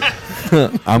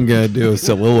 I'm going to do a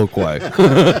soliloquy.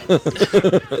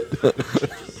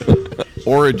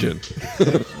 Origin.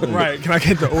 Right. Can I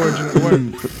get the origin of the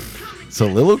word?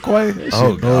 Soliloquy?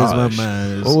 Oh, blows my gosh.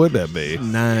 mind. What would that be?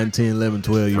 9, 10, 11,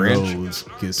 12-year-olds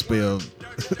French. can spell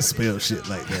shit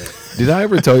like that. Did I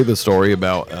ever tell you the story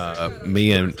about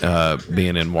me and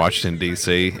being in Washington,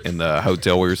 D.C., and the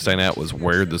hotel we were staying at was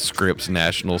where the Scripps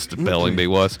National Spelling Bee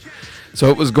was? So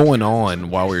it was going on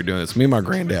while we were doing this. Me and my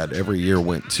granddad every year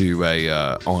went to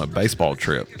on a baseball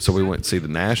trip. So we went to see the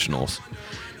Nationals.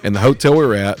 And the hotel we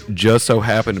were at just so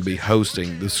happened to be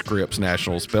hosting the Scripps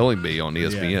National Spelling Bee on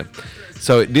ESPN. Yeah.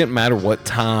 So it didn't matter what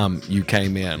time you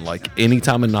came in. Like any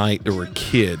time of night, there were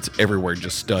kids everywhere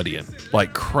just studying,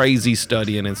 like crazy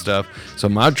studying and stuff. So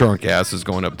my drunk ass is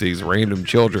going up to these random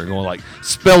children going like,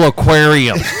 spell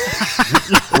aquarium,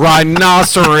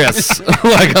 rhinoceros.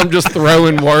 Like I'm just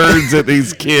throwing words at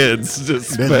these kids to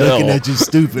spell. They're looking at you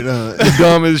stupid, huh?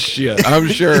 Dumb as shit.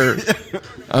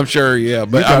 I'm sure, yeah.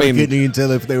 But I mean, couldn't even tell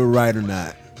if they were right or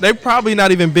not. They probably not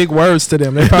even big words to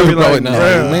them. They probably like, not.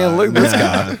 bruh. Man, look at this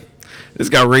guy. This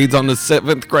guy reads on the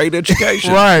 7th grade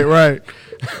education. Right.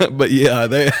 But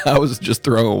yeah, I was just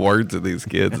throwing words at these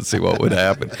kids to see what would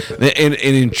happen. And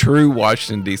in true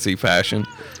Washington, D.C. fashion,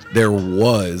 there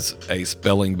was a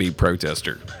spelling bee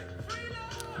protester.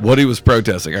 What he was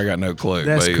protesting, I got no clue.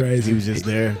 That's but crazy. He was just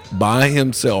there. By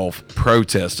himself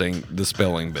protesting the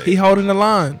spelling bee. He holding the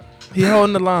line. Y'all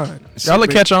will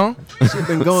catch on. Shit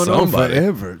been going on Somebody.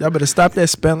 forever. Y'all better stop that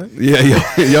spelling. Yeah,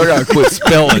 y'all gotta quit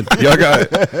spelling. Y'all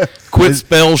gotta quit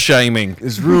spell shaming.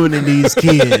 It's ruining these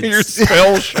kids. You're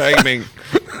spell shaming.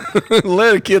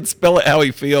 Let a kid spell it how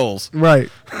he feels. Right.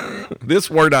 This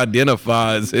word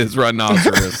identifies as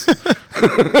rhinoceros.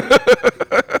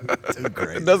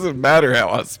 It doesn't matter how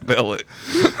I spell it.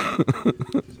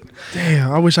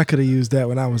 Damn, I wish I could have used that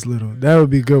when I was little. That would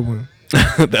be a good one.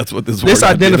 That's what this This word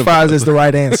identifies as the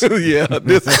right answer. Yeah.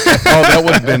 That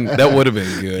would have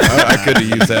been good. I could have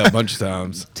used that a bunch of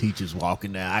times. Teachers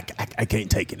walking down. I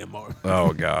can't take it anymore.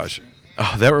 Oh gosh.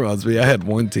 Oh, that reminds me. I had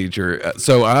one teacher.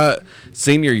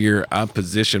 Senior year, I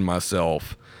positioned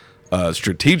myself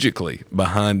strategically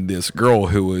behind this girl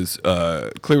who was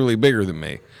clearly bigger than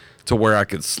me, to where I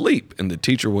could sleep and the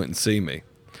teacher wouldn't see me.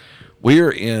 We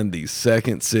are in the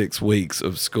second 6 weeks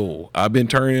of school. I've been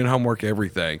turning in homework,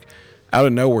 everything. Out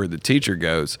of nowhere, the teacher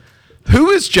goes,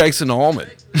 "Who is Jason Allman?"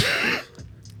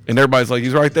 And everybody's like,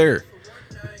 "He's right there."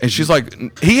 And she's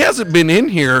like, "He hasn't been in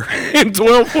here in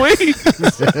 12 weeks."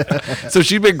 So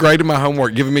she'd been grading my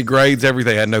homework, giving me grades,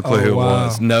 everything. I had no clue who it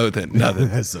was. Nothing.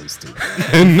 That's so stupid.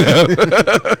 No.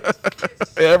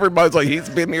 Everybody's like, "He's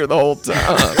been here the whole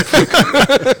time."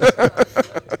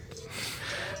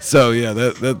 So yeah,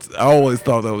 that's. I always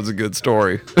thought that was a good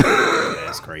story.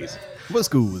 That's crazy. What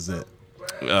school was that?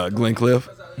 Glencliff.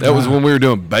 That was when we were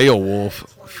doing Beowulf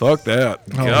Fuck that.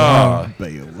 Oh, God.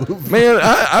 Beowulf. Man,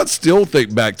 I still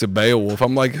think back to Beowulf.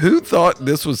 I'm like, who thought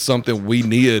this was something we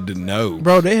needed to know?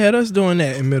 Bro, they had us doing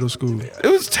that in middle school. It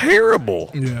was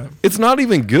terrible. Yeah. It's not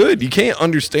even good. You can't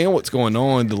understand what's going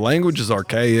on. The language is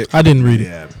archaic. I didn't read it.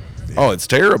 Yeah. Oh, it's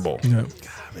terrible. Yeah.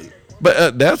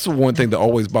 But that's the one thing that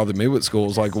always bothered me with school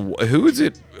is like, who is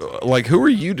it? Like, who are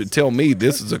you to tell me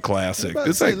this is a classic?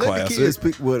 This ain't Let the kids classic.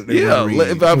 pick what they Yeah, wanna read.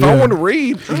 if I Yeah. want to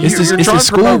read, It's the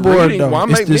school board though.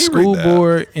 It's the school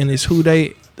board, and it's who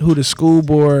the school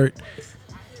board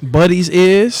buddies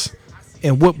is,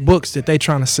 and what books that they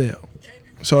trying to sell.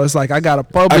 So it's like I got a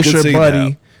publisher see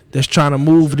buddy that. that's trying to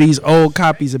move these old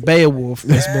copies of Beowulf.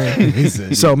 That's been, He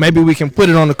said, so maybe we can put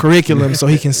it on the curriculum so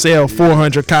he can sell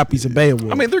 400 copies of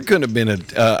Beowulf. I mean, there couldn't have been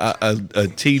a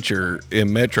teacher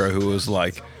in Metro who was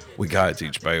like, we got to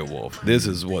teach Beowulf. This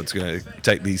is what's going to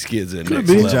take these kids in next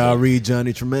Did level. y'all read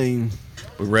Johnny Tremaine?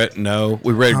 We read I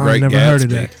Great never Gatsby. heard of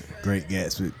that. Great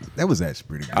Gatsby. That was actually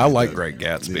pretty good. I like though. Great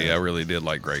Gatsby. Yeah. I really did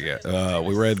like Great Gatsby.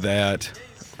 We read that.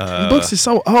 Books is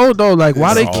so old though. Like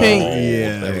why they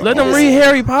can't Yeah. let them read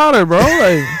Harry Potter, bro?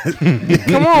 Like,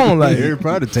 come on, like. It'll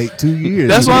probably take 2 years.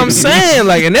 That's what I'm saying.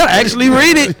 Like, and they'll actually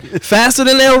read it faster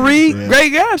than they'll read Yeah.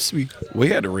 Great Gatsby. We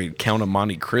had to read Count of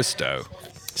Monte Cristo.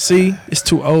 See, it's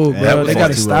too old, Yeah, that bro. was They got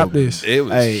to too stop old. this. It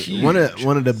was Hey, huge.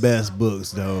 one of the best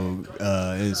books though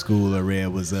in school I read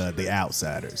was The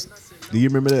Outsiders. Do you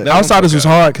remember that? The Outsiders was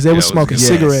hard because they Yeah, was it was smoking good.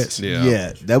 cigarettes. Yeah.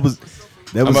 Yeah, that was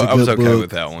a I good was okay book. with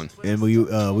that one. And we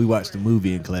watched the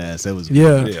movie in class. That was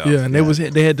Yeah, Yeah. yeah, and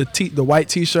they had the white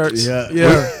T-shirts. Yeah.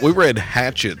 yeah. We read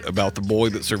Hatchet about the boy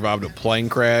that survived a plane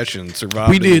crash and survived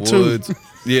We in did the too. woods.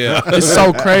 Yeah. It's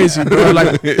so crazy, bro.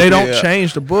 Like they don't Yeah.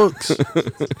 change the books.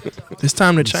 It's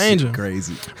time to change them.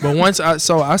 crazy. But once I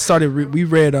started, we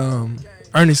read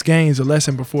Ernest Gaines, A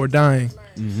Lesson Before Dying.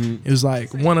 It was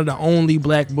like one of the only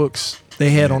black books they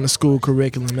had on the school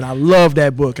curriculum, and I love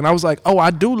that book. And I was like, oh,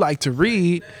 I do like to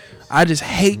read. I just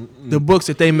hate the books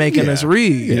that they making us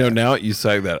read. You know, now you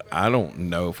say that, I don't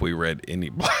know if we read any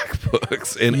black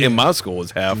books. And in my school,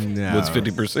 was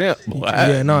 50% black.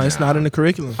 Yeah, no, it's not in the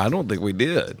curriculum. I don't think we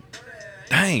did.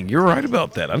 Dang, you're right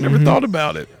about that. I never thought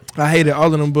about it. I hated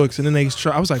all of them books, and then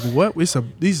I was like, what?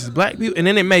 These is black people, and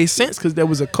then it made sense because there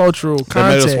was a cultural They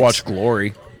context. made us watch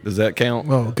Glory. Does that count?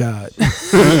 Oh God,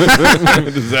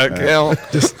 Does that count?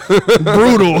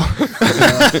 brutal,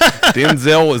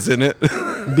 Denzel was in it.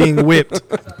 being whipped.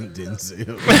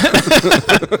 Denzel.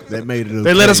 That made it. Okay.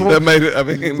 They let us That made it. I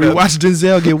mean, We watched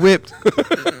Denzel get whipped.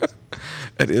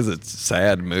 it is a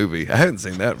sad movie. I haven't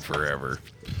seen that in forever.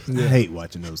 I hate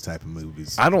watching those type of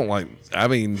movies. I don't like. I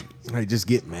mean, I just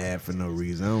get mad for no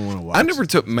reason. I don't want to watch. I never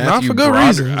took Matthew. for good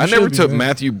reason. You I never should be, took man.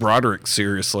 Matthew Broderick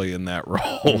seriously in that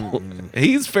role.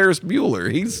 He's Ferris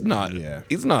Bueller. He's not. Yeah.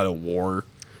 He's not a war.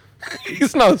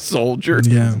 He's not a soldier.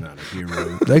 Yeah, Not a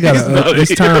hero. they got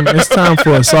it's time. It's time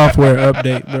for a software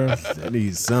update, bro. That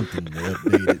needs something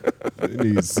updated. It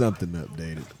needs something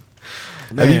updated.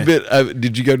 Have you Man. been?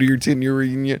 Did you go to your 10-year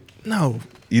reunion? No,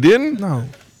 You didn't? no.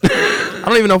 I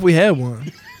don't even know if we had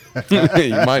one.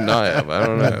 You might not have. I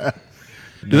don't know.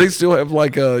 Do they still have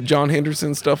like John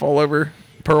Henderson stuff all over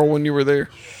Pearl when you were there?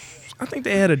 I think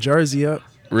they had a jersey up.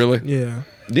 Really? Yeah,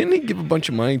 Didn't he give a bunch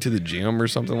of money to the gym or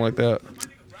something like that?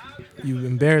 you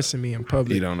embarrassing me in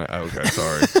public. You don't know. Okay,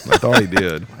 sorry. I thought he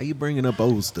did. Why you bringing up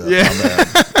old stuff? Yeah.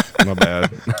 My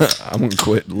bad. I'm gonna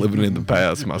quit living in the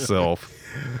past myself.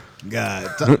 God,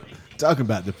 talking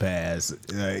about the past.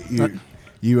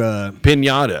 You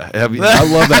Pinata. I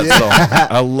love that song.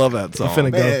 I love that song.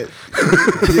 finna go.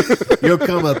 man, you'll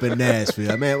come up in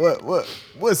Nashville, man.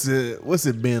 What's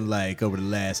it been like over the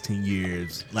last 10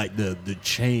 years? Like the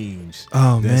change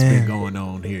that's man. been going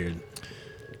on here.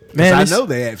 Man, I it's- know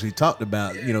they actually talked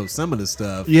about some of the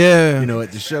stuff. Yeah.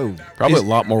 At the show. Probably a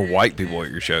lot more white people at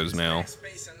your shows now.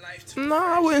 No,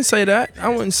 I wouldn't say that. I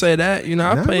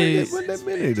played. Wasn't that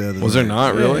many the other Was there night.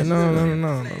 not really? Yeah,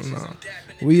 no.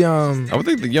 We I would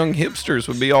think the young hipsters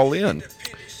would be all in.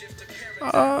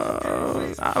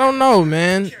 I don't know,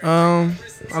 man.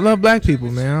 I love black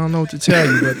people, man. I don't know what to tell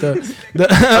you, but the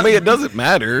I mean, it doesn't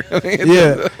matter. I mean,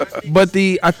 yeah, but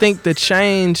I think the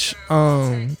change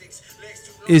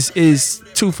is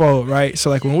twofold, right? So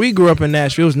like when we grew up in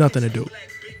Nashville, it was nothing to do.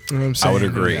 You know what I'm saying? I would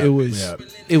agree.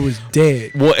 It was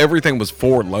dead. Well, everything was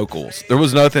for locals. There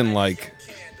was nothing like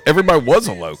everybody was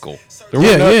a local. There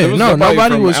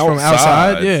Nobody was from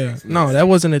outside. Yeah, no, that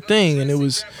wasn't a thing, and it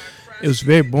was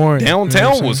very boring. You know what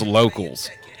Downtown I'm was saying? locals.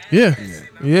 Yeah,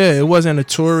 it wasn't a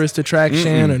tourist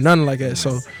attraction or nothing like that.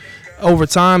 So over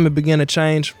time, it began to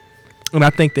change, and I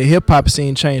think the hip hop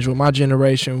scene changed with my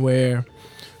generation, where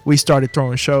we started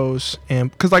throwing shows.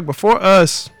 And because like before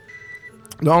us,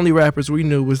 the only rappers we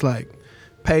knew was like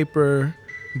Paper,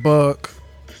 Buck,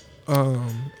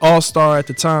 All Star at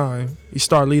the time. He's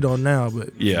Starlito now, but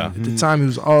at the time he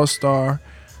was All Star.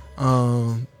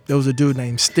 There was a dude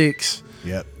named Sticks.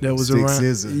 Yep. That was Sticks around.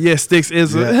 Izza. Yeah, Sticks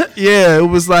Izza. Yeah. Yeah, it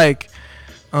was like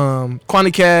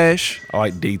Quanti Cash. I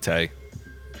like D-Tay.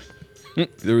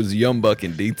 There was Young Buck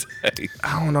and D-Tay.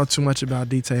 I don't know too much about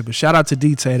D-Tay, but shout out to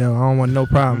D-Tay though. I don't want no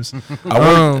problems.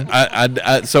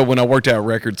 So when I worked at a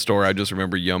record store, I just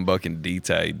remember Young Buck and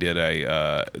D-Tay did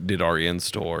our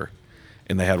in-store,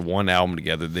 and they had one album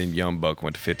together. Then Young Buck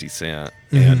went to 50 Cent,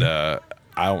 and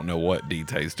I don't know what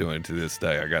D-Tay's doing to this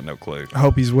day. I got no clue. I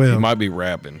hope he's well. He might be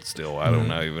rapping still. I don't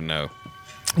even know.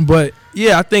 But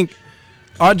yeah, I think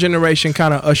our generation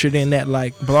kind of ushered in that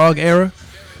like blog era.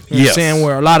 You know what I'm saying,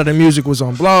 where a lot of the music was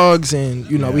on blogs, and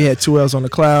you know we had 2Ls on the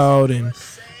Cloud and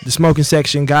the Smoking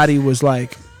Section. Gotti was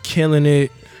like killing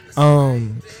it,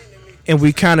 and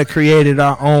we kind of created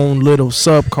our own little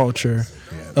subculture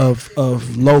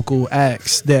of local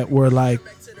acts that were like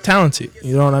talented.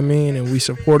 You know what I mean? And we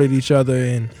supported each other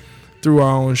and through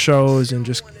our own shows and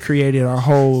just created our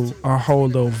whole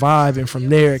little vibe. And from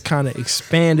there, it kind of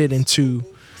expanded into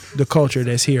the culture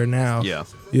that's here now.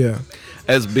 Yeah.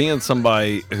 As being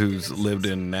somebody who's lived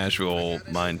in Nashville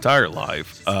my entire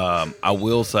life, I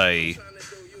will say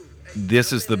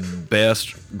this is the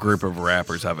best group of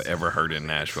rappers I've ever heard in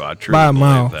Nashville. I truly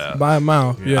believe that. By a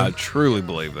mile. Yeah. I truly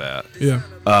believe that. Yeah.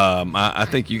 I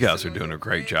think you guys are doing a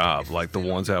great job. Like the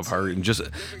ones I've heard, and just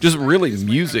really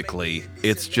musically,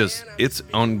 it's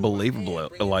unbelievable.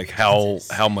 Like how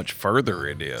much further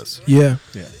it is. Yeah.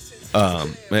 Yeah.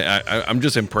 I'm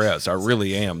just impressed. I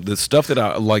really am. The stuff that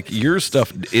I like, your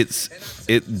stuff,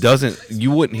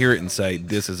 you wouldn't hear it and say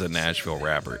this is a Nashville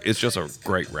rapper. It's just a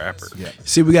great rapper. Yeah.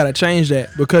 See, we got to change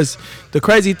that, because the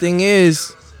crazy thing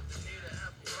is,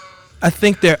 I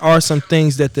think there are some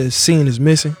things that the scene is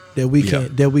missing that we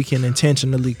can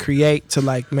intentionally create to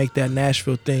like make that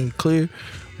Nashville thing clear.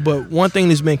 But one thing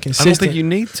that's been consistent, I don't think you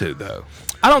need to though.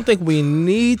 I don't think we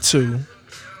need to.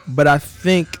 But I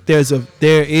think there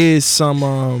is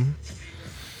some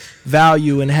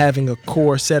value in having a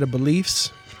core set of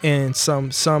beliefs and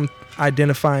some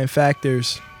identifying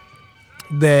factors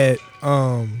that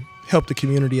help the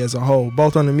community as a whole,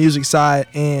 both on the music side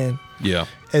and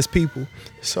as people.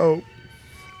 So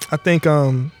I think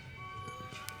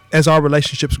as our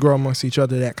relationships grow amongst each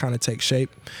other, that kind of takes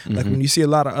shape. Like when you see a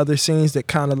lot of other scenes that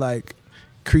kind of like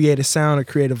create a sound or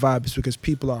create a vibe, it's because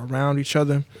people are around each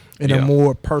other in a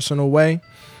more personal way,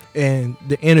 and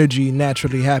the energy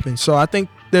naturally happens. So I think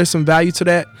there's some value to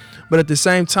that, but at the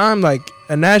same time, like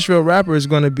a Nashville rapper is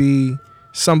going to be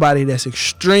somebody that's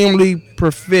extremely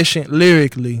proficient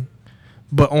lyrically,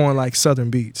 but on like Southern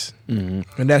beats, and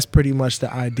that's pretty much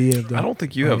the idea of the. I don't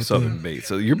think you have Southern beats,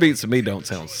 so your beats to me don't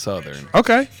sound Southern.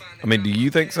 Okay. I mean, do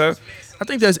you think so? I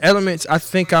think there's elements. I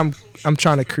think I'm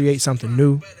trying to create something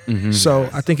new. So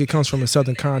I think it comes from a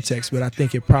Southern context, but I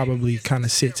think it probably kind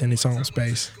of sits in its own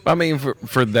space. I mean,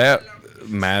 for that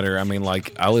matter, I mean,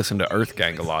 like I listen to Earth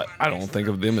Gang a lot. I don't think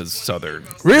of them as Southern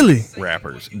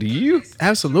rappers. Do you?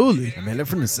 Absolutely. I mean, they're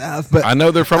from the South, but I know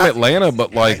they're from Atlanta,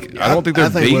 but like I don't think their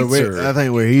beats are. I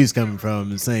think where he's coming from,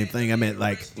 the same thing. I mean,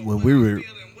 like when we were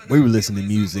listening to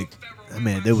music. I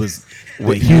mean, there was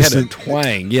Houston had a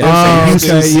twang.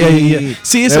 Houston. Yeah.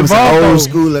 See, it's evolved. Old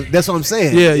school. That's what I'm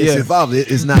saying. It's evolved.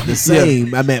 It's not the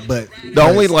same. I mean, but the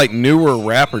only like newer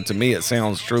rapper to me, it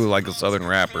sounds truly like a Southern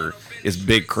rapper, is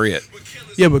Big Crit.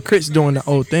 Yeah, but Crit's doing the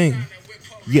old thing.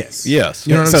 Yes. You know what I'm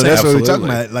saying? That's Absolutely. what we're talking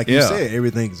about. Like you said,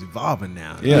 everything's evolving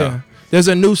now. Yeah. There's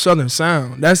a new Southern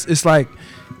sound.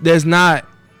 It's not.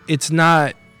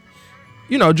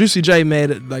 You know, Juicy J made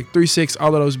it like 3-6,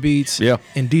 all of those beats. Yeah.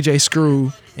 And DJ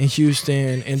Screw in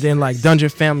Houston, and then like Dungeon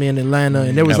Family in Atlanta,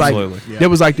 and there was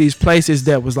Absolutely. like these places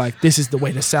that was like, this is the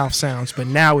way the South sounds. But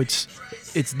now it's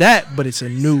that, but it's a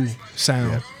new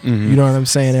sound. You know what I'm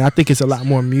saying? And I think it's a lot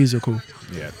more musical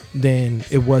than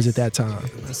it was at that time.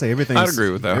 I say everything. I'd agree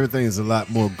with that. Everything is a lot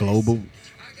more global.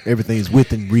 Everything is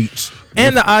within reach.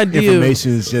 And the idea,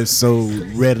 information is just so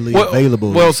readily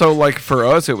available. Well, so like for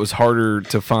us, it was harder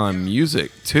to find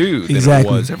music too than it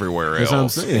was everywhere else. That's what I'm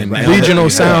saying. And Right.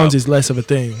 regional sounds is less of a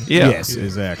thing. Yeah. Yes,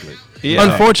 exactly. Yeah.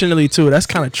 Unfortunately, too, that's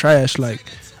kind of trash. Like,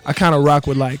 I kind of rock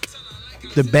with like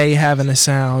the Bay having a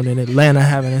sound and Atlanta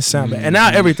having a sound, and now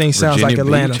everything sounds Virginia like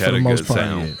Atlanta Beach for the had a most good part.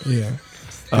 sound. Yeah.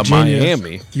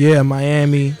 Miami. Yeah,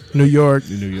 Miami, New York,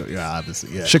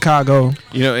 Obviously, yeah. Chicago.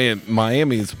 You know, and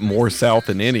Miami's more south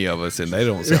than any of us, and they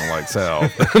don't sound like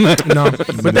south. No,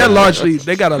 but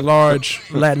they got a large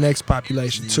Latinx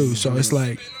population too. So it's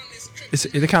like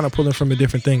they're kind of pulling from a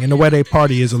different thing, and the way they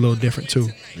party is a little different too.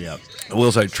 Yep. I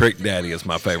will say Trick Daddy is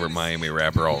my favorite Miami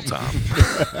rapper all time.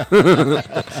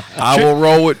 I will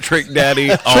roll with Trick Daddy.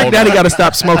 Trick Daddy got to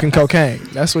stop smoking cocaine.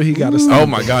 That's what he got to stop. Oh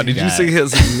my God! Did you see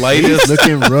his latest?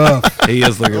 Looking rough. He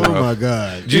is looking rough. Oh my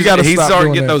God. You gotta He's stop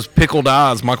starting to doing get that. those pickled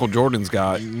eyes Michael Jordan's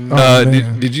got.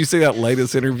 man. Did you see that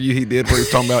latest interview he did where he's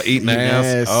talking about eating ass?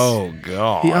 Yes. Oh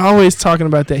God. He always talking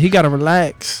about that. He got to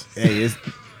relax. Hey, it's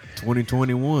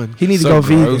 2021. He need to So go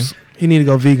gross. vegan. He need to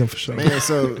go vegan for sure. Man,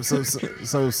 so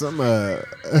some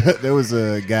there was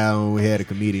a guy on. We had a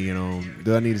comedian on.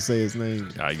 Do I need to say his name?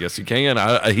 I guess you can.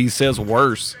 He says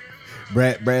worse.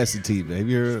 Brad Sativa. Have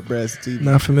you heard of Brad Sativa?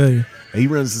 Not familiar. He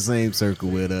runs the same circle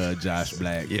with Josh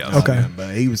Black. Yeah. Okay.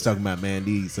 But he was talking about, man,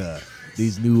 these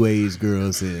new age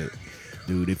girls said,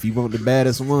 dude, if you want the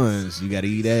baddest ones, you got to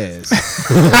eat ass.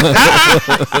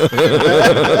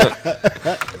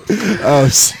 Oh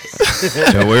shit.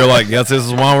 And we were like, guess this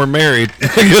is why we're married.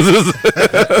 Hey,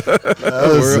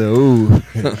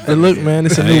 look, man,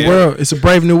 it's a new world. It's a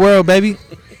brave new world, baby.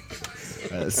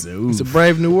 It's a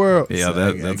brave new world. Yeah,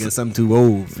 I guess I'm too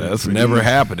old. That's for never these-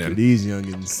 happening. For these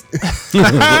youngins.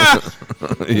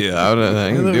 Yeah, I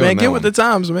ain't Look, doing man, that get with the one.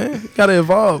 times, man. Gotta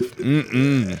evolve.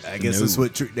 I guess that's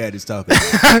what Trick Daddy's talking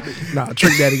about. Nah,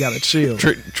 Trick Daddy gotta chill.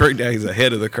 Trick Daddy's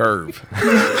ahead of the curve.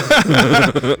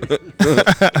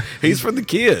 He's for the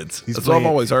kids. That's what I've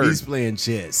always heard. He's playing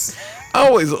chess. I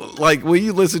always like when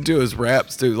you listen to his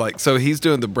raps too. Like, so he's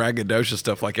doing the braggadocious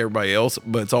stuff like everybody else,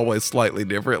 but it's always slightly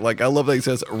different. Like, I love that he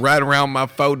says, "Right around my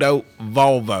photo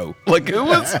Volvo." Like, who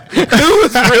was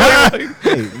really like?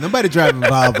 Hey, nobody driving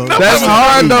Volvo. That's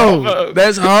hard though.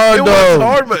 That's hard It was though.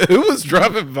 hard, but who was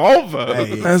driving Volvo?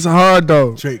 Hey, That's hard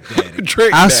though. Trick Daddy.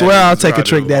 Trick I Daddy swear I'll was take a riding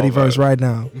Trick Daddy Volvo. verse right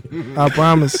now. I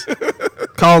promise.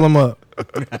 Call him up.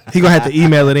 He gonna have to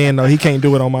email it in though. He can't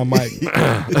do it on my mic.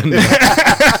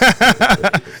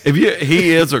 He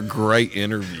is a great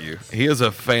interview. He is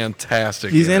a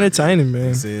fantastic. He's interview. entertaining,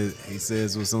 man. He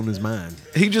says what's on his mind.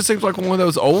 He just seems like one of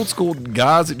those old school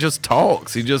guys that just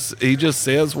talks. He just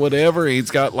says whatever.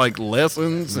 He's got like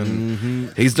lessons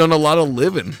and he's done a lot of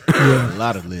living. A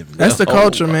lot of living. That's the Oh,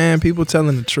 culture, wow. man. People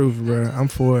telling the truth, bro. I'm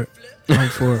for it. I'm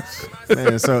for it.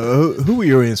 Man, so who were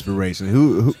your inspiration?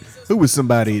 Who was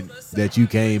somebody that you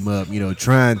came up,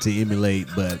 trying to emulate,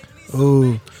 but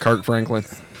Ooh, Kirk Franklin.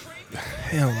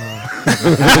 hell no.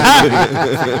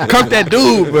 Kirk that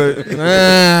dude, but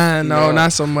no,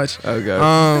 not so much.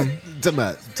 Okay.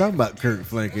 talking about Kurt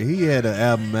Flanker. He had an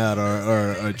album out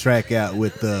or a track out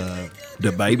with The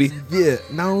Baby. yeah,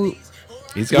 no.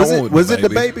 He's got one with Was it the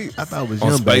Baby. baby? I thought it was On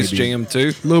Young Space Baby. Jam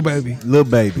 2. Lil Baby. Lil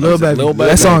Baby. Lil Baby. Lil Baby?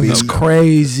 That song is Okay.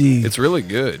 crazy. It's really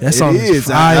good. That song It is is.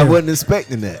 I fire. wasn't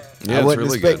expecting that. Yeah, I it's wasn't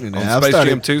really expecting good. that. On Space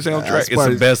Jam 2 soundtrack, it's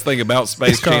the best thing about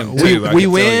Space It's called Jam 2. I We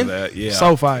can Win. tell you that. Yeah.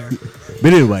 So fire.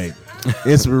 But anyway,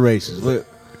 inspirations. Look,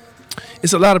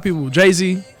 It's a lot of people.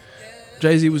 Jay-Z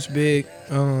was big.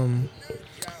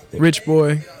 Rich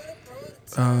Boy.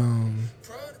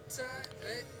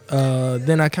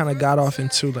 Then I kind of got off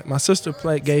into like my sister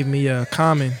gave me a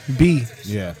Common B.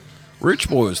 yeah. Rich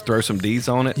Boys, throw some D's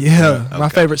on it. Yeah, my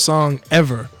Okay. favorite song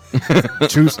ever.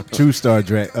 True Star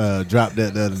dropped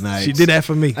that the other night. She did that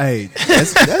for me. Hey,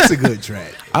 that's a good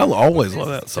track. I always love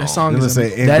that song. That song I'm gonna is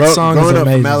say, and that song is growing up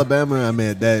amazing, from Alabama, I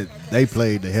mean that they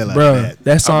played the hell out bro. of that.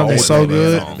 That song I've is so always loved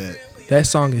good. that song. That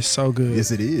song is so good.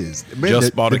 Yes, it is. Man,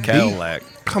 Just bought a beat- Cadillac.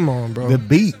 Come on, bro. The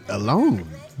beat alone.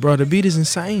 Bro, the beat is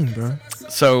insane, bro.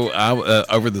 So I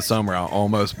over the summer I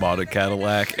almost bought a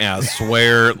Cadillac, and I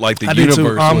swear, like the I did too.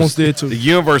 universe, I almost was, did too. The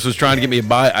universe was trying to get me to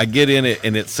buy it. I get in it,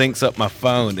 and it syncs up my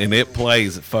phone, and it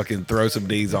plays. Fucking throw some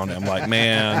D's on it. I'm like,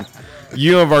 man,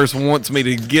 universe wants me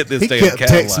to get this He damn kept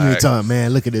Cadillac. texting me, telling,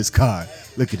 "Man, look at this car.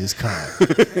 Look at this car."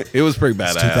 It was pretty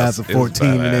badass. It's 2014,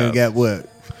 and then badass. got what?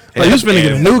 Like, you was finna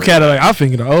get a new Cadillac. I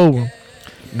finna get an old one.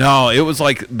 No, it was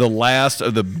like the last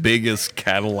of the biggest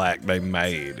Cadillac they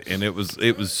made, and it was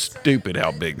stupid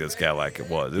how big this Cadillac it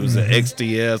was. It was an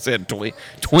XTS, it had 22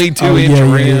 Oh, inch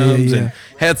yeah, rims, yeah. and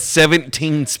had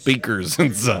 17 speakers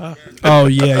inside. Oh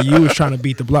yeah, you was trying to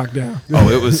beat the block down. Oh,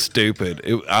 it was stupid.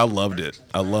 I loved it.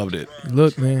 I loved it.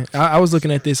 Look, man, I was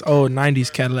looking at this old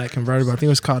 '90s Cadillac convertible. I think it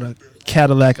was called a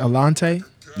Cadillac Alante.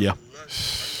 Yeah.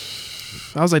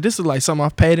 I was like, this is like something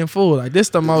I've paid in full. Like this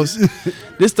the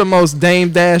most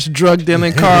Dame Dash drug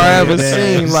dealing car I ever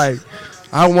seen. Like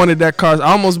I wanted that car.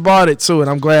 I almost bought it too, and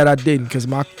I'm glad I didn't because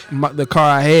the car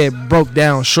I had broke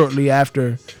down shortly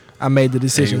after I made the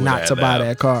decision you not to had buy that.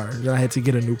 that car. Then I had to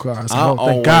get a new car. I was like, I oh,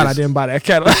 thank God I always- didn't buy that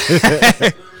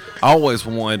Cadillac. I always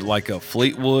wanted like a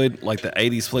Fleetwood, like the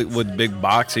 80s Fleetwood big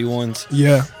boxy ones.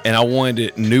 Yeah. And I wanted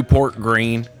it Newport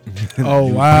green. Oh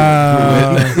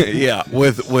wow. Yeah,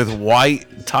 with white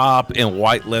top and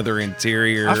white leather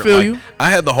interior. I feel you. I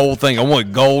had the whole thing. I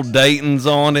wanted gold Dayton's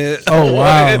on it. Oh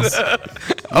wow.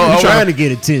 I'm trying to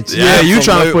get attention. Yeah, you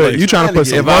trying to absolutely. put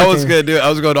some If work I was in. gonna do it, I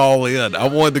was going all in. I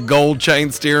wanted the gold chain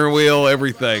steering wheel,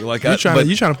 everything. Like You trying to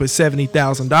put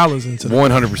 $70,000 into that.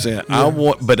 100%. I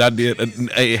want, but I did.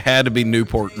 It had to be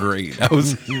Newport green.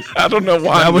 I don't know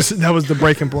why. That was the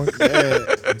breaking point.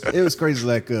 It was crazy.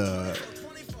 Like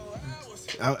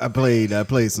I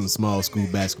played some small school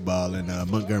basketball in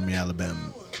Montgomery,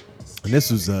 Alabama, and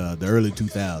this was the early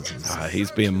 2000s.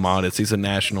 He's being modest. He's a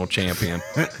national champion.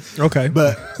 Okay.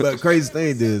 But crazy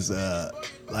thing is,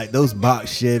 like those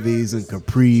box Chevys and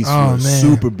Capris Oh, were man.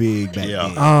 super big back Yeah.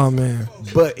 then. Oh man.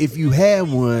 But if you had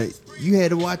one, you had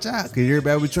to watch out because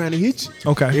everybody was trying to hit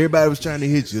you. Okay. Everybody was trying to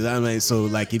hit you. I mean, so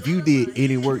like if you did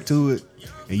any work to it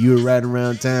and you were riding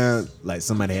around town, like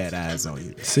somebody had eyes on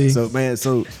you. See. So man,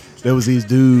 there was these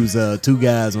dudes, two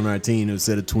guys on our team, it was a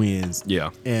set of twins. Yeah.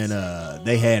 And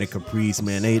they had a Caprice,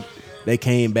 man. They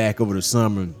came back over the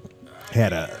summer,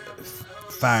 had a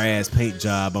fire ass paint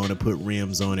job on it, put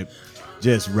rims on it,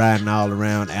 just riding all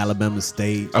around Alabama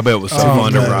State. I bet it was so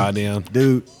fun to man. ride in.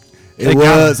 Dude, They it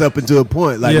got was up until a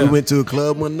point. Like Yeah. we went to a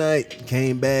club one night,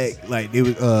 came back. Like it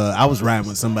was, I was riding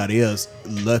with somebody else,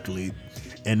 luckily,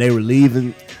 and they were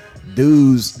leaving.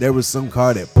 Dudes, there was some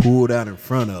car that pulled out in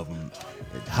front of them,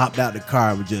 hopped out the car,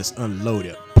 and just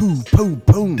unloaded. Boom, boom,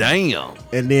 boom. Damn.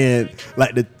 And then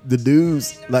like the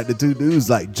dudes, like the two dudes,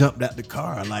 like jumped out the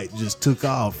car, like just took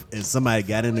off, and somebody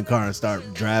got in the car and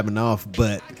started driving off,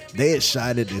 but they had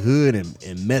shot at the hood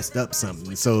and messed up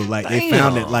something. So like they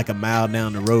found it like a mile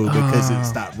down the road because it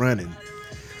stopped running.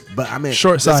 But I mean, that's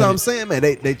Short-sighted. what I'm saying, man.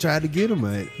 They tried to get him,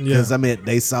 man. Yeah. Because I mean,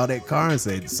 they saw that car and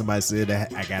somebody said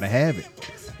I gotta have it.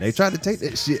 They tried to take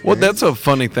that shit. Well, man. that's a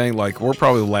funny thing. Like, we're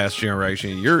probably the last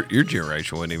generation. Your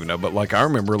generation wouldn't even know. But like, I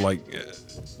remember like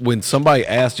when somebody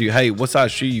asked you, "Hey, what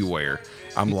size shoe you wear?"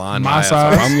 I'm lying. My ass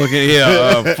size? off. I'm looking.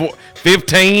 Yeah,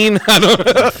 15. I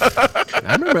don't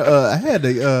I remember I had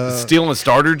the stealing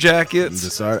starter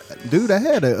jackets. dude. I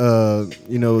had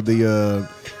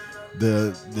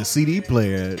the CD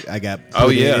player. I got. Oh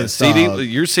put in yeah, installed.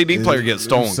 Your CD player gets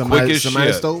stolen quick as somebody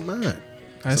shit. stole mine.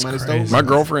 That's Somebody crazy. stole My mine.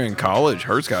 girlfriend in college,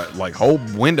 hers got like whole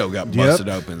window got busted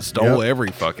open, stole Yep. every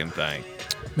fucking thing.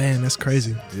 Man, that's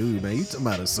crazy. Dude, man, you talking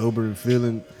about a sober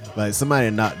feeling? Like somebody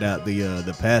knocked out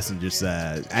the passenger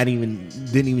side. I didn't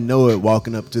even know it.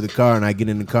 Walking up to the car, and I get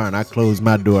in the car, and I close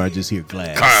my door. I just hear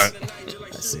glass. I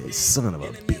said, "Son of a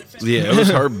bitch." Yeah, it was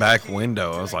her back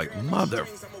window. I was like,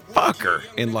 motherfucker.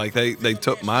 And like they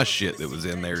took my shit that was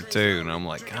in there too. And I'm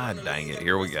like, God dang it,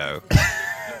 here we go.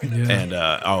 Yeah. And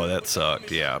that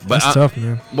sucked. Yeah. But That's tough,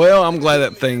 man. Well, I'm glad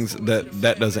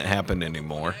that doesn't happen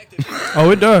anymore.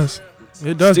 Oh, it does.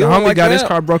 It does. The Stealing homie like got his that?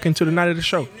 car broke into the night of the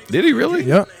show. Did he really?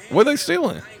 Yep. What are they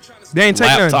stealing? They ain't take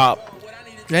nothing. Laptop.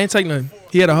 They ain't take nothing.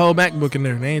 He had a whole MacBook in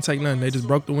there. They ain't take nothing. They just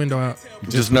broke the window out.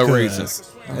 Just no Because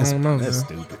reason. I don't know. That's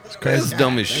man. stupid. That's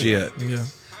dumb as shit. Yeah.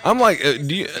 I'm like,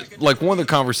 do you like one of the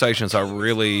conversations I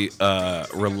really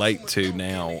relate to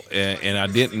now, and I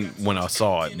didn't when I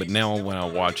saw it, but now when I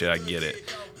watch it, I get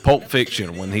it. Pulp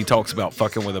Fiction, when he talks about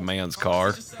fucking with a man's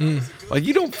car, like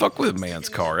you don't fuck with a man's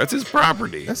car. That's his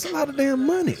property. That's a lot of damn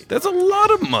money. That's a lot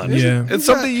of money. Yeah. It's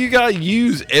something you gotta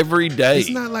use every day.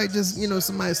 It's not like just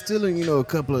somebody stealing a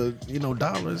couple of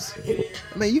dollars.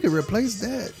 I mean, you can replace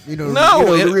that.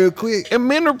 Real quick. And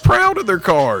men are proud of their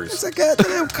cars. It's a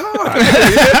goddamn car.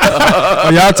 Oh,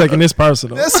 y'all taking this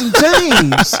personal. That's some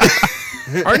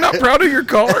James. Are you not proud of your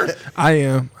car? I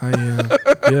am.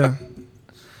 Yeah.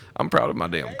 I'm proud of my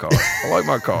damn car. I like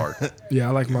my car. Yeah,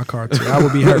 I like my car too. I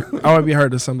would be hurt. I would be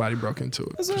hurt if somebody broke into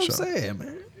it. That's for what I'm sure. saying,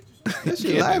 man. That's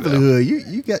your Can't do that. livelihood.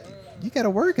 You got to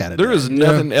work out of There that. is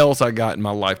nothing else I got in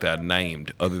my life that I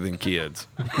named other than kids.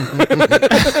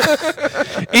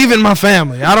 Even my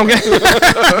family. I don't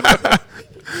get.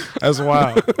 That's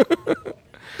wild.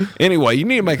 Anyway, you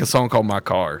need to make a song called My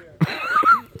Car.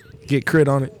 Get crit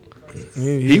on it.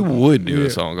 He would do Yeah. a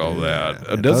song called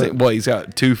that. Doesn't well, he's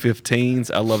got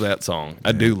 215s. I love that song.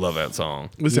 I do love that song.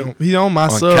 Listen, he's on my On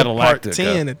sub part Catalactica.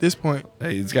 10 at this point.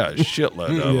 Hey, he's got a shitload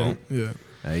of Yeah, them. yeah.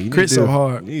 Hey, you need Crit to so do a-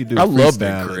 hard. you need to do I a love Big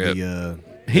freestyle of Crit. the,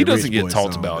 He the doesn't Rich get Boy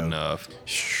talked song, about though. enough.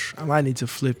 I might need to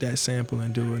flip that sample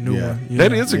and do a new Yeah. one. you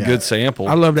That know? is a Yeah. good sample.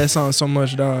 I love that song so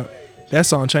much, dog. That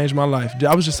song changed my life.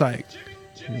 I was just like,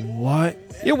 what?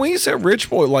 Yeah, when you said Rich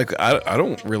Boy, like I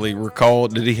don't really recall.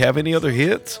 Did he have any other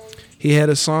hits? He had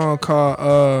a song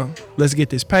called "Let's Get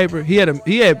This Paper." He had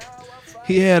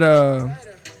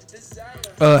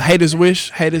Haters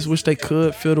wish they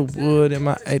could feel the wood in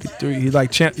my 83. He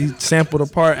like he sampled a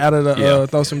part out of the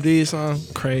Throw Some D song.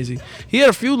 Crazy. He had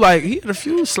a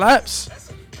few slaps,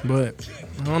 but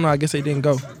I don't know. I guess they didn't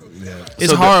go. Yeah.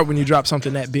 It's hard when you drop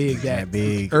something that big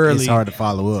early. It's hard to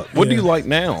follow up. What do you like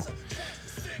now?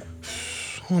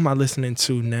 Who am I listening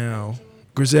to now?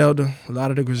 Griselda. A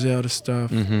lot of the Griselda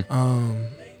stuff.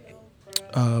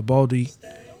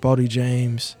 Baldy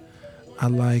James. I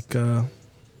like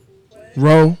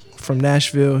Ro from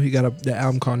Nashville. He got the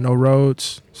album called No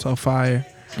Roads. So fire.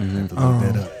 Look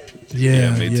that up.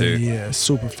 Yeah, me too. Yeah,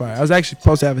 super fire. I was actually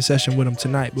supposed to have a session with him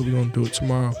tonight, but we're gonna do it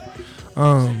tomorrow.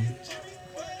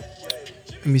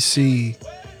 Let me see.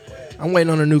 I'm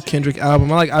waiting on a new Kendrick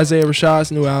album. I like Isaiah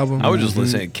Rashad's new album. I was just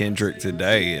listening to Kendrick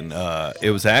today, and it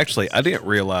was actually, I didn't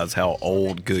realize how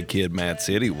old Good Kid, Mad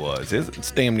City was. It's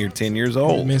damn near 10 years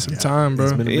old. It's been some time,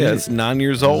 bro. It's 9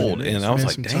 years old, and I was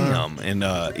like, some damn. And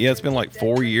it's been like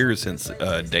 4 years since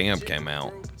Damn came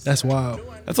out. That's wild.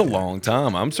 That's a long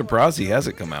time. I'm surprised he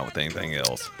hasn't come out with anything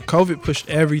else. COVID pushed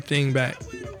everything back.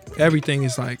 Everything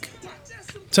is like,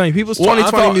 I'm telling you, people's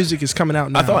 2020 music is coming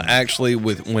out now. I thought actually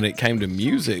when it came to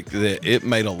music that it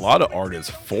made a lot of artists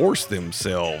force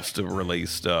themselves to release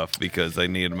stuff because they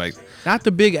needed to make not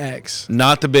the big acts.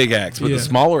 Not the big acts, but Yeah. the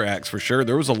smaller acts for sure.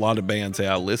 There was a lot of bands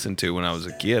that I listened to when I was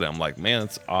a kid. I'm like, man,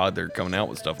 it's odd they're coming out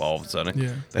with stuff all of a sudden.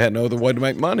 Yeah. They had no other way to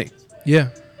make money. Yeah.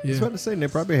 I was about to say they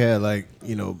probably had like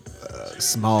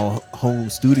small home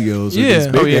studios. Yeah. These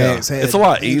big Oh, yeah. acts had It's a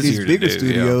lot these easier to bigger do,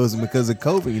 studios, and because of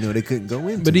COVID, they couldn't go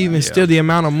into. But even it. still, the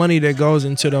amount of money that goes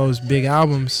into those big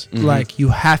albums, like you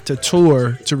have to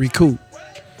tour to recoup.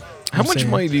 How much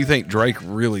money do you think Drake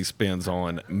really spends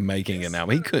on making an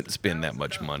album? He couldn't spend that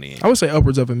much money. I would say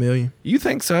upwards of $1 million. You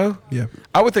think so? Yeah.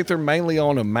 I would think they're mainly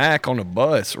on a Mac on a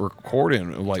bus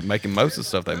recording, like making most of the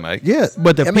stuff they make. Yeah,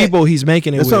 But the people he's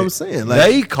making it that's with, what I'm saying. Like,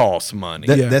 They cost money.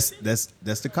 Yeah. that's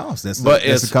the cost. That's But the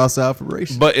it's- cost of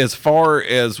operation. But as far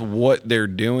as what they're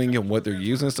doing and what they're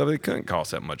using and stuff, they couldn't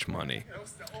cost that much money.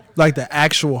 like the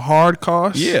actual hard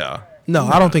cost. Yeah. No,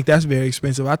 I don't think that's very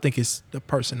expensive. I think it's the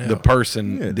personnel. The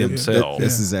person Yeah, themselves.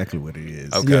 that's exactly what it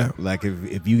is. Okay. Yeah. Like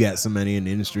if you got somebody in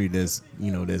the industry that's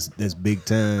that's big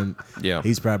time, Yeah.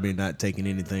 he's probably not taking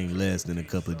anything less than a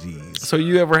couple of G's. So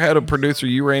you ever had a producer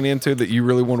you ran into that you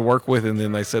really want to work with and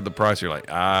then they said the price, you're like,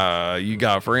 you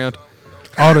got a friend?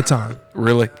 all the time,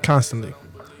 Really? constantly.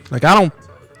 Like I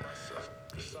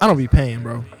don't be paying,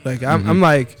 bro. Like I'm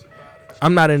like,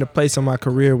 I'm not in a place in my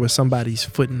career where somebody's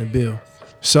footing the bill.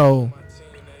 So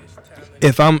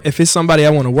if it's somebody I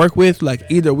want to work with, like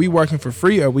either we working for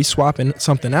free or we swapping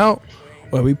something out,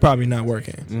 or we probably not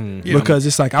working. Yeah. Because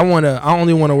it's like I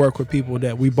only want to work with people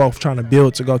that we both trying to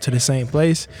build to go to the same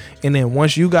place. And then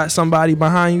once you got somebody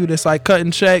behind you that's like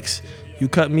cutting checks, you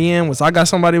cut me in. Once I got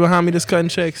somebody behind me that's cutting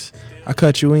checks, I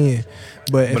cut you in.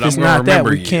 But if But it's I'm gonna not that, remember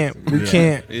we you.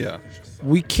 can't Yeah.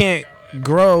 we can't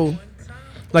grow.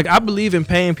 Like I believe in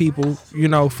paying people,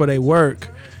 for their work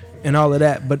and all of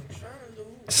that, but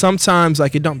sometimes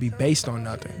like it don't be based on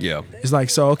nothing. Yeah. It's like,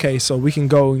 so we can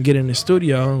go and get in the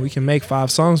studio and we can make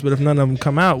 5 songs, but if none of them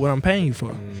come out, what I'm paying you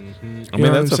for? I You mean,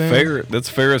 know what that's I'm a saying?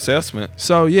 fair assessment.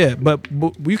 So yeah, but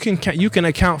you can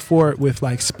account for it with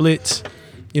like splits,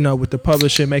 with the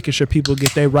publisher, making sure people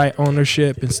get their right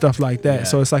ownership and stuff like that. Yeah.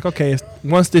 So it's like, okay,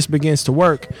 once this begins to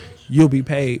work, you'll be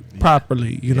paid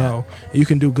properly, and you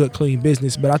can do good, clean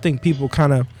business. But I think people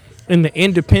kind of, in the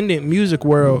independent music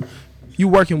world, you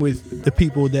working with the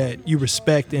people that you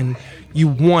respect and you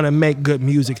want to make good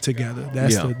music together.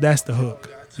 That's the hook.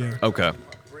 Yeah. Okay. I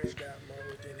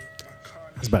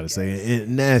was about to say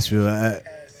in Nashville,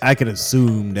 I could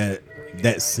assume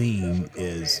that scene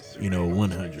is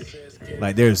 100.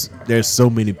 Like there's so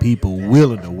many people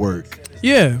willing to work.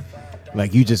 Yeah.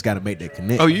 Like you just got to make that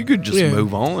connect. Oh, you could just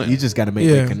move on. You just got to make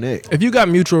Yeah. that connect. If you got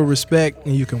mutual respect,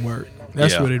 and you can work.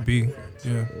 That's Yeah. what it'd be.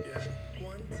 Yeah.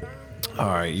 All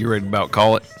right, you ready to about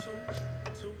call it?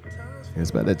 It's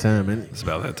about that time, man. It's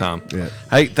about that time. Yeah.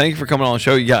 Hey, thank you for coming on the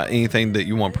show. You got anything that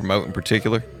you want to promote in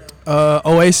particular?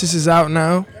 Oasis is out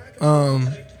now.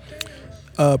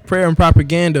 Prayer and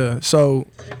Propaganda. So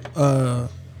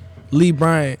Lee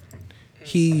Bryant,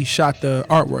 he shot the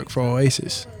artwork for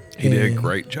Oasis. He did a And,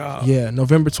 great job. Yeah,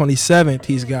 November 27th,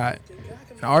 he's got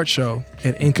an art show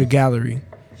at Inca Gallery,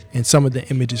 and some of the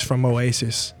images from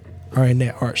Oasis are in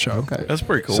that art show. Okay. That's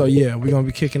pretty cool. So yeah, we're gonna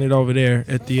be kicking it over there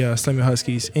at the Slim and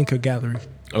Huskies Inca Gallery.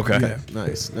 Okay. Yeah.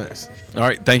 Nice. All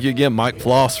right. Thank you again, Mike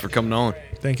Floss, for coming on.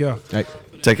 Thank y'all. Hey.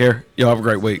 Take care. Y'all have a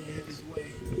great week.